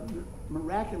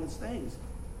miraculous things.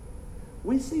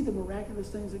 We see the miraculous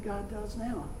things that God does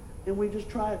now. And we just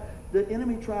the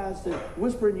enemy tries to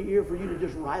whisper in your ear for you to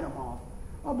just write them off.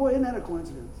 Oh boy, isn't that a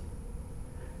coincidence?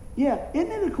 Yeah,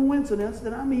 isn't it a coincidence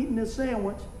that I'm eating this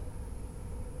sandwich,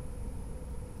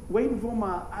 waiting for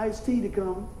my iced tea to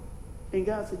come, and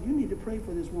God said, you need to pray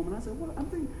for this woman. I said, well, I'm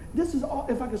thinking, this is all,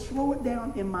 if I could slow it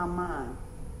down in my mind.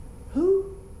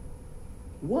 Who?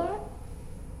 What?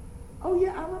 Oh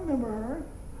yeah, I remember her.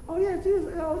 Oh yeah,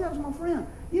 oh, that was my friend.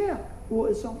 Yeah. Well,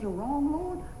 is something wrong,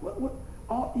 Lord? What?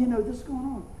 Oh, this is going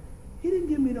on. He didn't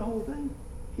give me the whole thing.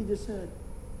 He just said,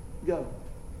 go.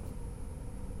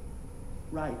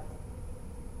 Write.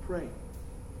 Pray.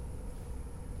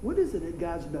 What is it that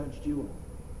God's nudged you on?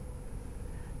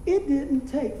 It didn't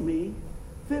take me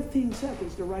 15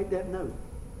 seconds to write that note.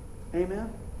 Amen?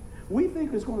 We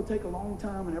think it's going to take a long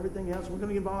time and everything else. We're going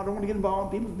to get involved. I don't want to get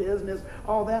involved in people's business,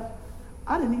 all that.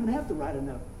 I didn't even have to write a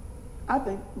note. I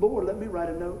think, Lord, let me write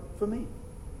a note for me.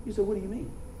 You said, what do you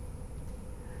mean?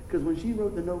 Because when she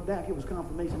wrote the note back, it was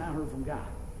confirmation I heard from God.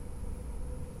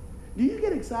 Do you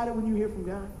get excited when you hear from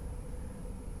God?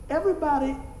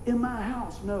 Everybody in my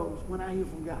house knows when I hear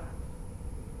from God.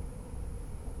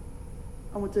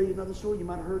 I'm going to tell you another story. You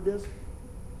might have heard this.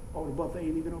 Oh, the buffet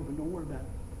ain't even open. Don't worry about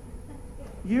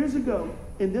it. Years ago,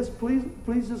 and this, please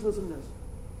just listen to this.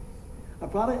 I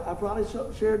probably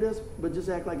shared this, but just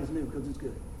act like it's new because it's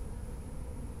good.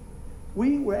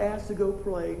 We were asked to go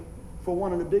play for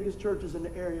one of the biggest churches in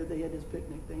the area. They had this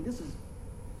picnic thing. This is,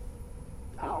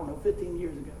 15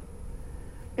 years ago.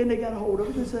 And they got a hold of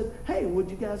us and said, hey, would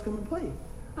you guys come and play?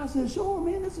 I said, sure,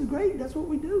 man, this is great. That's what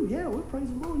we do. Yeah, we're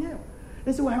praising the Lord, yeah.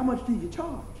 They said, well, how much do you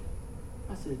charge?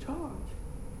 I said, charge?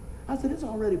 I said, it's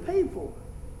already paid for.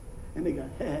 And they got,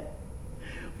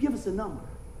 give us a number.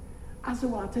 I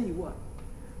said, well, I'll tell you what.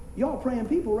 Y'all praying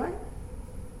people, right?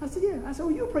 I said, yeah. I said,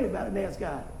 well, you pray about it and ask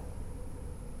God.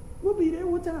 We'll be there.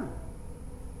 What time?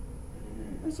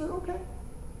 They said, okay,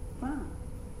 fine.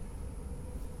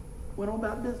 Went on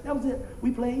about this. That was it.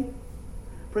 We played.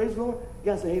 Praise the Lord.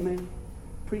 God said, hey, man,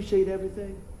 appreciate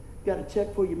everything. Got a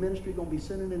check for your ministry. Going to be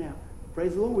sending it out.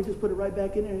 Praise the Lord. We just put it right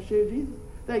back in there and share Jesus.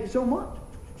 Thank you so much.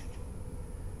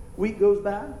 Week goes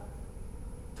by.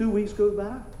 2 weeks goes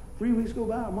by. 3 weeks go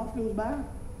by. A month goes by.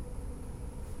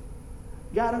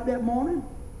 Got up that morning.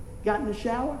 Got in the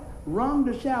shower. Wrung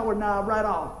the shower knob right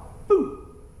off. Boom.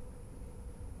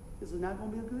 This is not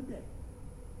going to be a good day.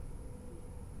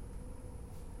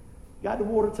 Got the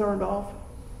water turned off.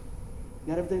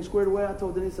 Got everything squared away. I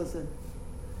told Denise, I said,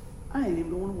 I ain't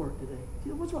even going to work today. She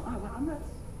said, what's wrong?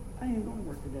 I ain't even going to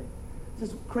work today.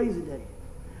 It's just a crazy day.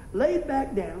 Laid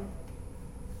back down.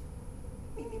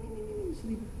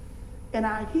 Sleeping. And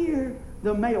I hear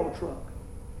the mail truck.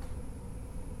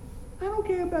 I don't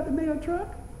care about the mail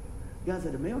truck. God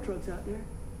said, the mail truck's out there.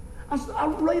 I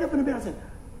laid up in the bed. I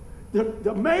said,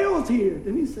 the mail's here.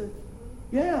 And he said,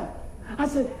 yeah. I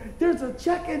said, there's a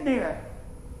check in there.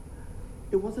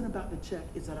 It wasn't about the check.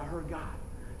 It's that I heard God.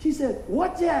 She said,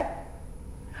 what check?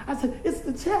 I said, it's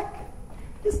the check.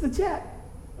 It's the check.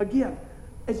 Again,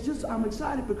 it's just, I'm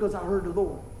excited because I heard the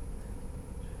Lord.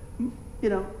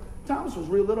 Thomas was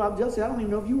real little. I'm just saying, I don't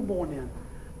even know if you were born then.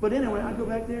 But anyway, I go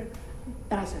back there,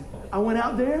 and I said, I went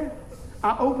out there,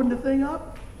 I opened the thing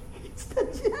up, it's the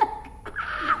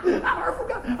check. I heard from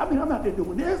God. I'm out there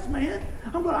doing this, man.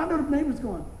 I know the neighbor's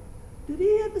going, did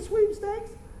he hit the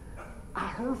sweepstakes? I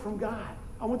heard from God.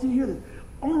 I want you to hear this.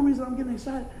 The only reason I'm getting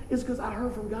excited is because I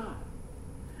heard from God.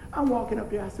 I'm walking up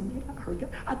there. I said, man, I heard God.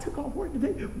 I took off work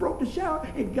today, broke the shower,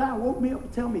 and God woke me up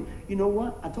and tell me, you know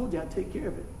what? I told you I'd take care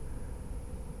of it.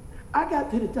 I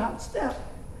got to the top step,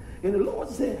 and the Lord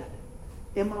said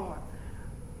in my heart,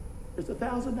 there's a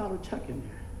 $1,000 check in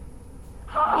there.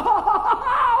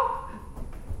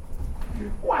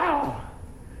 Wow.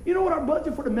 You know what our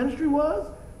budget for the ministry was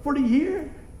for the year?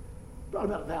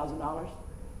 Probably about $1,000.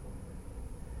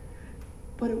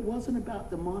 But it wasn't about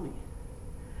the money.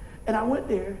 And I went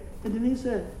there, and Denise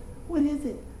said, what is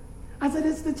it? I said,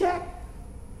 it's the check.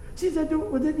 She said,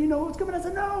 well, didn't you know what's coming? I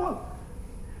said, no.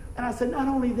 And I said, not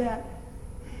only that,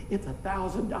 it's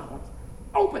 $1,000.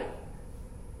 Open it.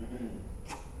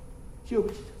 She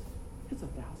opened it. It's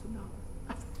 $1,000.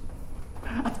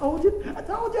 I told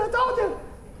you.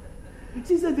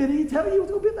 She said, did he tell you it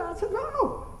was going to be $1,000? I said,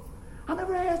 no. I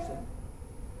never asked him.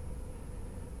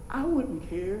 I wouldn't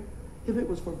care if it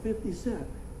was for 50 cents.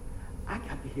 I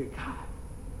got to hear God.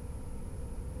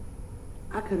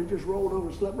 I could have just rolled over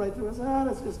and slept right through. I said,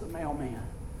 that's just a mailman.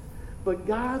 But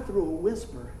God, through a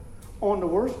whisper on the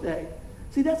worst day,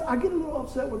 see, I get a little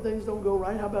upset when things don't go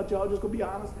right. How about y'all just going to be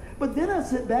honest? But then I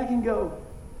sit back and go,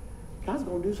 God's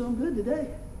going to do something good today.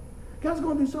 God's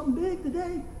going to do something big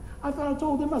today. I thought I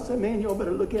told them, I said, man, y'all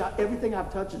better look out. Everything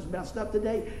I've touched is messed up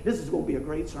today. This is going to be a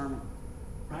great sermon.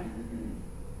 Right?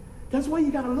 That's the way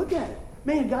you got to look at it.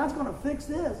 Man, God's going to fix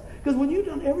this. Because when you've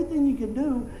done everything you can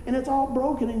do, and it's all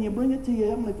broken, and you bring it to your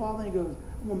Heavenly Father, and He goes,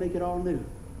 I'm going to make it all new.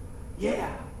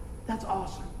 Yeah, that's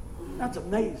awesome. That's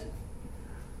amazing.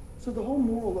 So the whole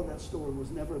moral of that story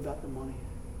was never about the money.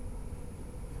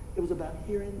 It was about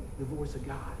hearing the voice of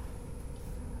God.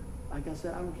 Like I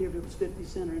said, I don't care if it was 50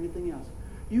 cents or anything else.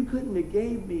 You couldn't have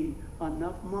gave me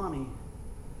enough money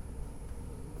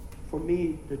for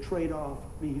me to trade off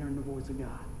me hearing the voice of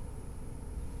God.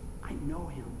 I know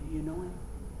Him. Do you know Him?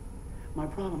 My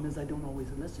problem is I don't always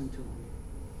listen to Him.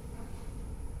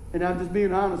 And I'm just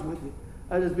being honest with you.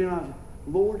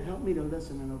 Lord, help me to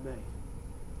listen and obey.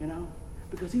 You know?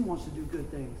 Because He wants to do good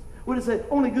things. What did it say?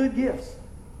 Only good gifts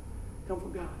come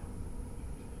from God.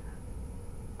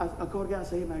 I called a guy and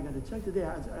said, hey man, I got to check today.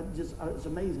 It's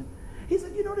amazing. He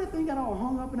said, you know that thing got all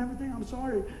hung up and everything? I'm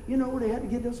sorry. You know, they had to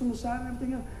get this on the side and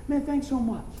everything else. Man, thanks so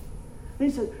much. And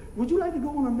he said, would you like to go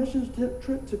on a missions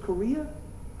trip to Korea?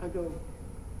 I go,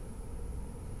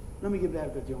 let me get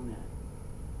back with you on that.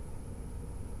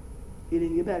 He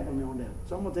didn't get back with me on that.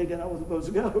 So I'm going to take that I wasn't supposed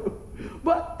to go.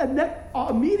 But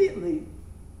immediately,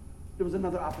 there was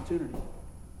another opportunity.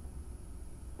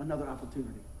 Another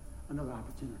opportunity. Another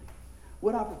opportunity.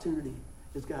 What opportunity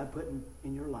is God putting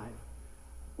in your life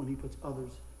when He puts others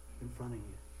in front of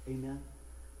you? Amen?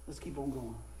 Let's keep on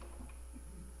going.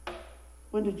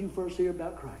 When did you first hear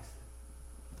about Christ?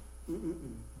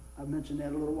 I mentioned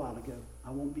that a little while ago. I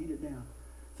won't beat it down.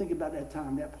 Think about that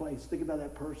time, that place. Think about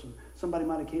that person. Somebody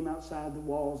might have came outside the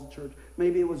walls of church.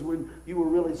 Maybe it was when you were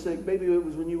really sick. Maybe it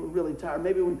was when you were really tired.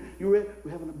 Maybe when you were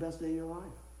having the best day of your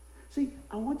life. See,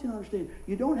 I want you to understand,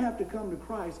 you don't have to come to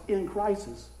Christ in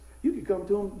crisis. You can come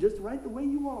to Him just right the way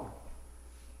you are.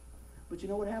 But you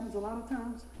know what happens a lot of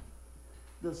times?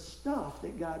 The stuff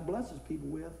that God blesses people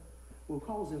with will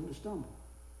cause them to stumble.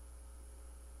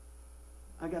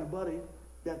 I got a buddy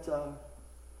that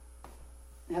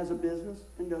has a business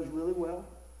and does really well.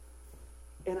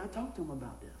 And I talked to him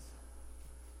about this.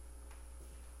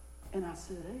 And I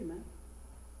said, hey, man,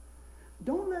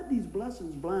 don't let these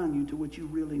blessings blind you to what you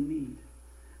really need.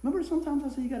 Remember sometimes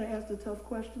I say you got to ask the tough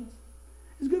questions?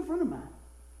 He's a good friend of mine.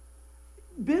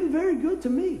 Been very good to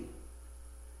me.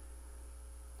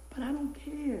 But I don't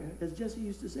care, as Jesse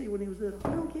used to say when he was little.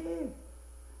 I don't care.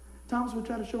 Thomas would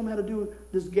try to show him how to do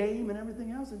this game and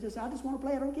everything else, and just I just want to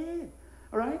play. I don't care.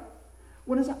 All right?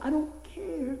 What is I don't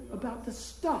care about the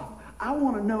stuff. I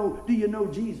want to know, do you know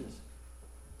Jesus?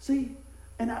 See?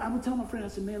 And I would tell my friend, I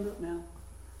said, man, look, man.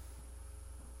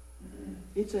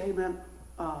 He'd say, hey, man,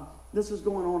 this is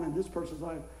going on in this person's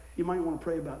life. You might want to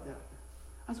pray about that.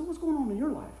 I said, what's going on in your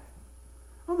life?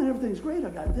 I mean, everything's great. I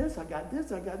got this, I got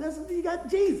this, I got this. And you got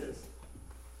Jesus.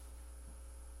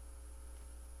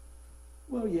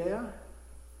 Well, yeah.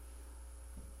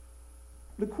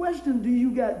 The question, do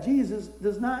you got Jesus,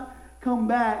 does not come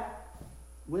back,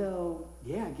 well,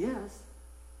 yeah, I guess.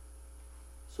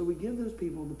 So we give those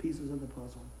people the pieces of the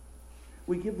puzzle.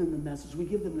 We give them the message. We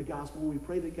give them the gospel, and we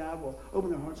pray that God will open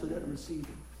their hearts so that they receive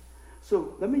it.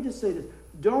 So let me just say this.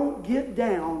 Don't get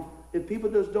down if people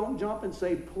just don't jump and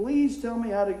say, please tell me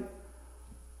how to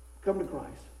come to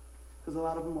Christ. Because a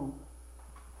lot of them won't.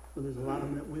 But there's a lot of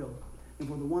them that will. And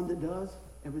for the one that does,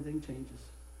 everything changes.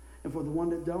 And for the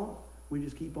one that don't, we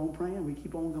just keep on praying. We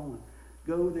keep on going.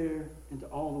 Go there into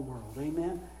all the world.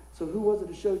 Amen? So who was it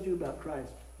that showed you about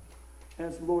Christ?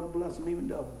 Ask the Lord to bless them even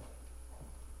double.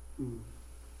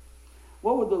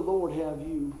 What would the Lord have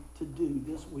you to do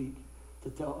this week to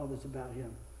tell others about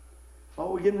him?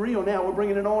 Oh, we're getting real now. We're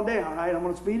bringing it on down. All right, I'm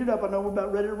going to speed it up. I know we're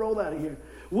about ready to roll out of here.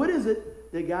 What is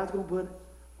it that God's going to put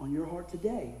on your heart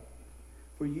today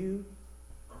for you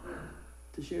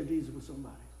to share Jesus with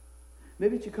somebody?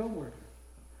 Maybe it's your coworker.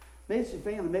 Maybe it's your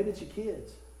family. Maybe it's your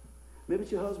kids. Maybe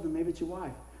it's your husband. Maybe it's your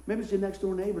wife. Maybe it's your next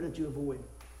door neighbor that you avoid.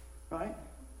 Right?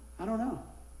 I don't know.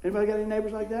 Anybody got any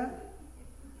neighbors like that?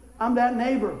 I'm that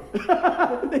neighbor.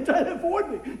 They try to avoid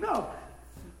me. No.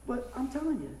 But I'm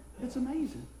telling you, it's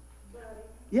amazing. Buddy,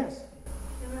 Yes.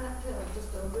 can I tell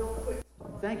just a real quick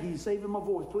story? Thank you. You're saving my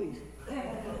voice, please.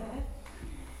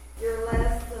 Your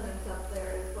last sentence up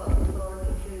there is what the Lord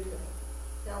can do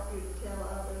to help you to tell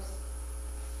others.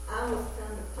 I was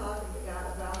kind of talking to God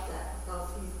about that because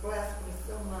he's blessed me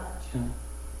so much.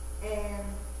 And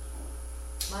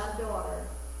my daughter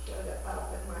showed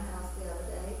up at my house the other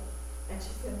day, and she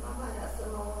said, Mom, I got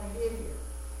something I want to give you.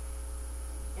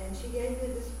 And she gave me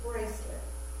this bracelet.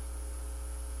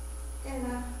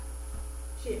 And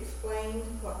she explained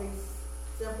what these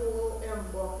simple little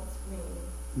emblems mean.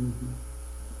 Mm-hmm.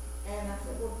 And I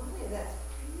said, well, Bonnie, that's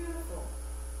beautiful.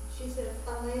 She said,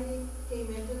 a lady came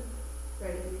into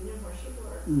credit union where she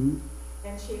worked,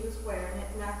 and she was wearing it,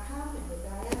 and I commented,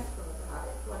 I asked her about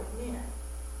it, what it meant.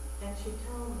 And she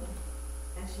told me,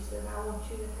 and she said, I want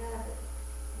you to have it.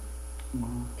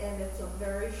 Wow. And it's a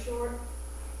very short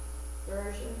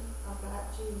version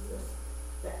about Jesus.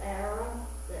 The arrow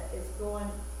that is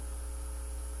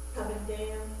coming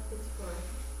down is where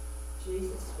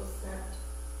Jesus was sent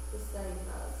to save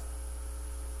us.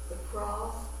 The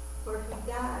cross where he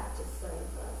died to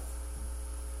save us.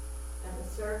 And the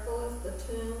circle is the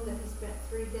tomb that he spent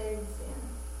 3 days in.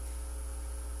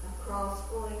 A cross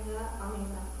going up, an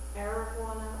arrow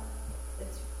going up,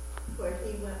 it's where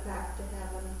he went back to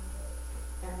heaven.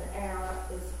 And the arrow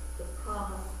is the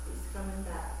promise he's coming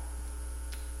back.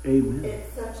 Amen.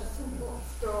 It's such a simple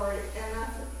story. And I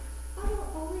said, I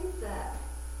don't believe that.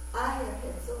 I have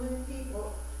had so many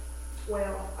people,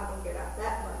 well, I don't get out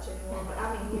that much anymore, but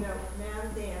now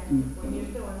and then when you're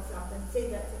doing something, see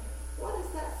that, what is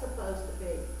that supposed to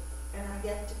be? And I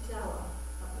get to tell them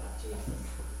about Jesus.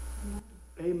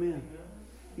 Amen.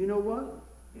 You know what?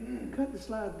 Cut the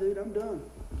slide, dude. I'm done.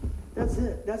 That's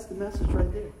it. That's the message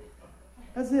right there.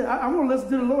 That's it. I'm going to listen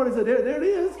to the Lord and say, there it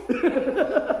is.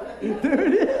 There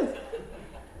it is.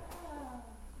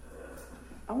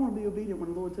 I want to be obedient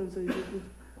when the Lord tells me.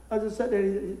 I just sat there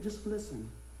and just listen.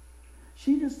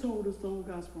 She just told us the whole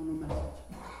gospel in the message.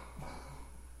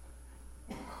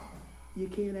 You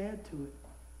can't add to it.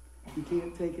 You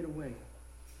can't take it away.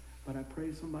 But I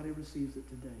pray somebody receives it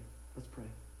today. Let's pray.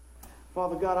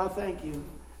 Father God, I thank you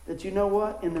that you know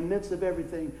what? In the midst of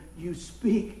everything, you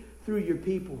speak through your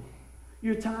people.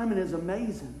 Your timing is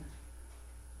amazing.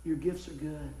 Your gifts are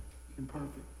good and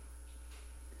perfect.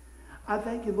 I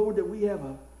thank you, Lord, that we have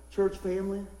a church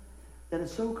family that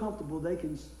is so comfortable they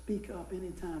can speak up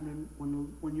anytime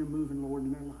when you're moving, Lord,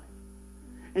 in their life.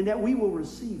 And that we will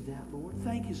receive that, Lord.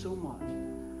 Thank you so much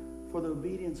for the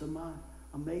obedience of my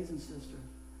amazing sister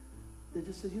that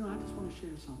just said, I just want to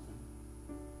share something.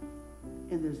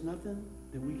 And there's nothing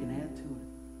that we can add to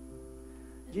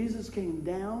it. Jesus came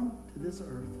down to this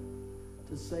earth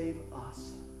to save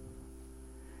us.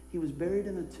 He was buried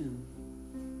in a tomb.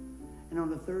 And on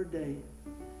the third day,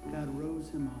 God rose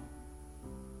him up.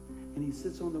 And he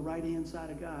sits on the right-hand side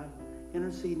of God,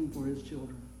 interceding for his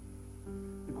children.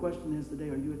 The question is today,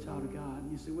 are you a child of God?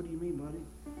 And you say, what do you mean, buddy?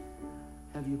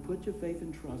 Have you put your faith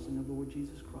and trust in the Lord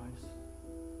Jesus Christ?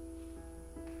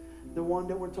 The one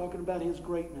that we're talking about, his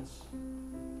greatness.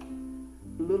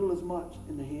 Little is much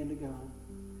in the hand of God.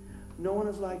 No one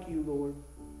is like you, Lord.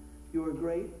 You are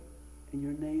great, and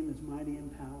your name is mighty in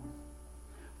power.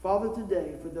 Father,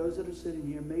 today, for those that are sitting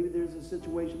here, maybe there's a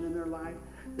situation in their life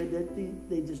that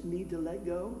they just need to let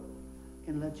go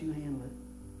and let you handle it.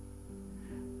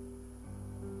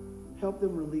 Help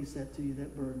them release that to you,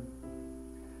 that burden.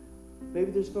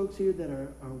 Maybe there's folks here that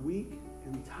are weak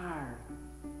and tired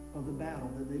of the battle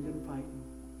that they've been fighting.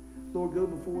 Lord, go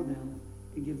before them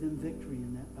and give them victory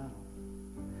in that battle.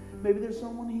 Maybe there's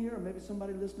someone here, or maybe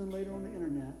somebody listening later on the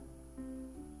internet,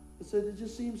 that said it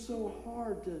just seems so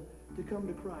hard to come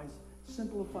to Christ.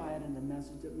 Simplify it in the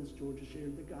message that Miss Georgia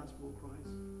shared, the gospel of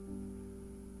Christ.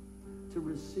 To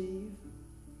receive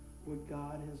what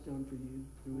God has done for you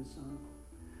through his Son.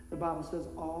 The Bible says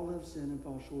all have sinned and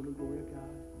fall short of the glory of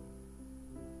God.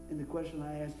 And the question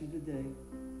I asked you today,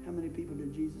 how many people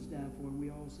did Jesus die for? And we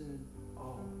all said,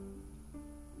 all.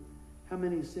 How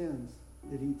many sins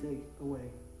did he take away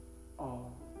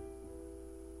all.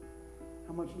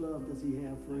 How much love does he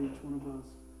have for each one of us?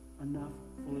 Enough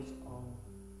for us all.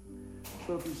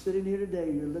 So if you're sitting here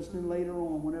today, you're listening later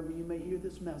on, whenever you may hear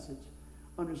this message,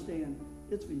 understand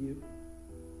it's for you.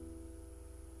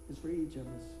 It's for each of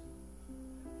us.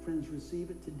 Friends, receive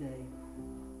it today.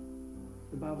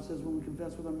 The Bible says when we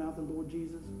confess with our mouth the Lord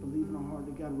Jesus, believe in our heart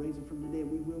that God raised him from the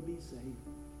dead, we will be saved.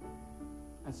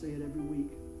 I say it every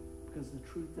week because the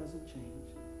truth doesn't change.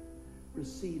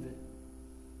 Receive it,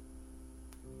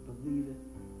 believe it,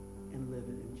 and live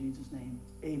it. In Jesus' name,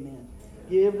 amen.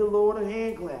 Give the Lord a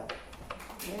hand clap.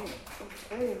 Amen.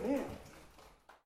 Amen.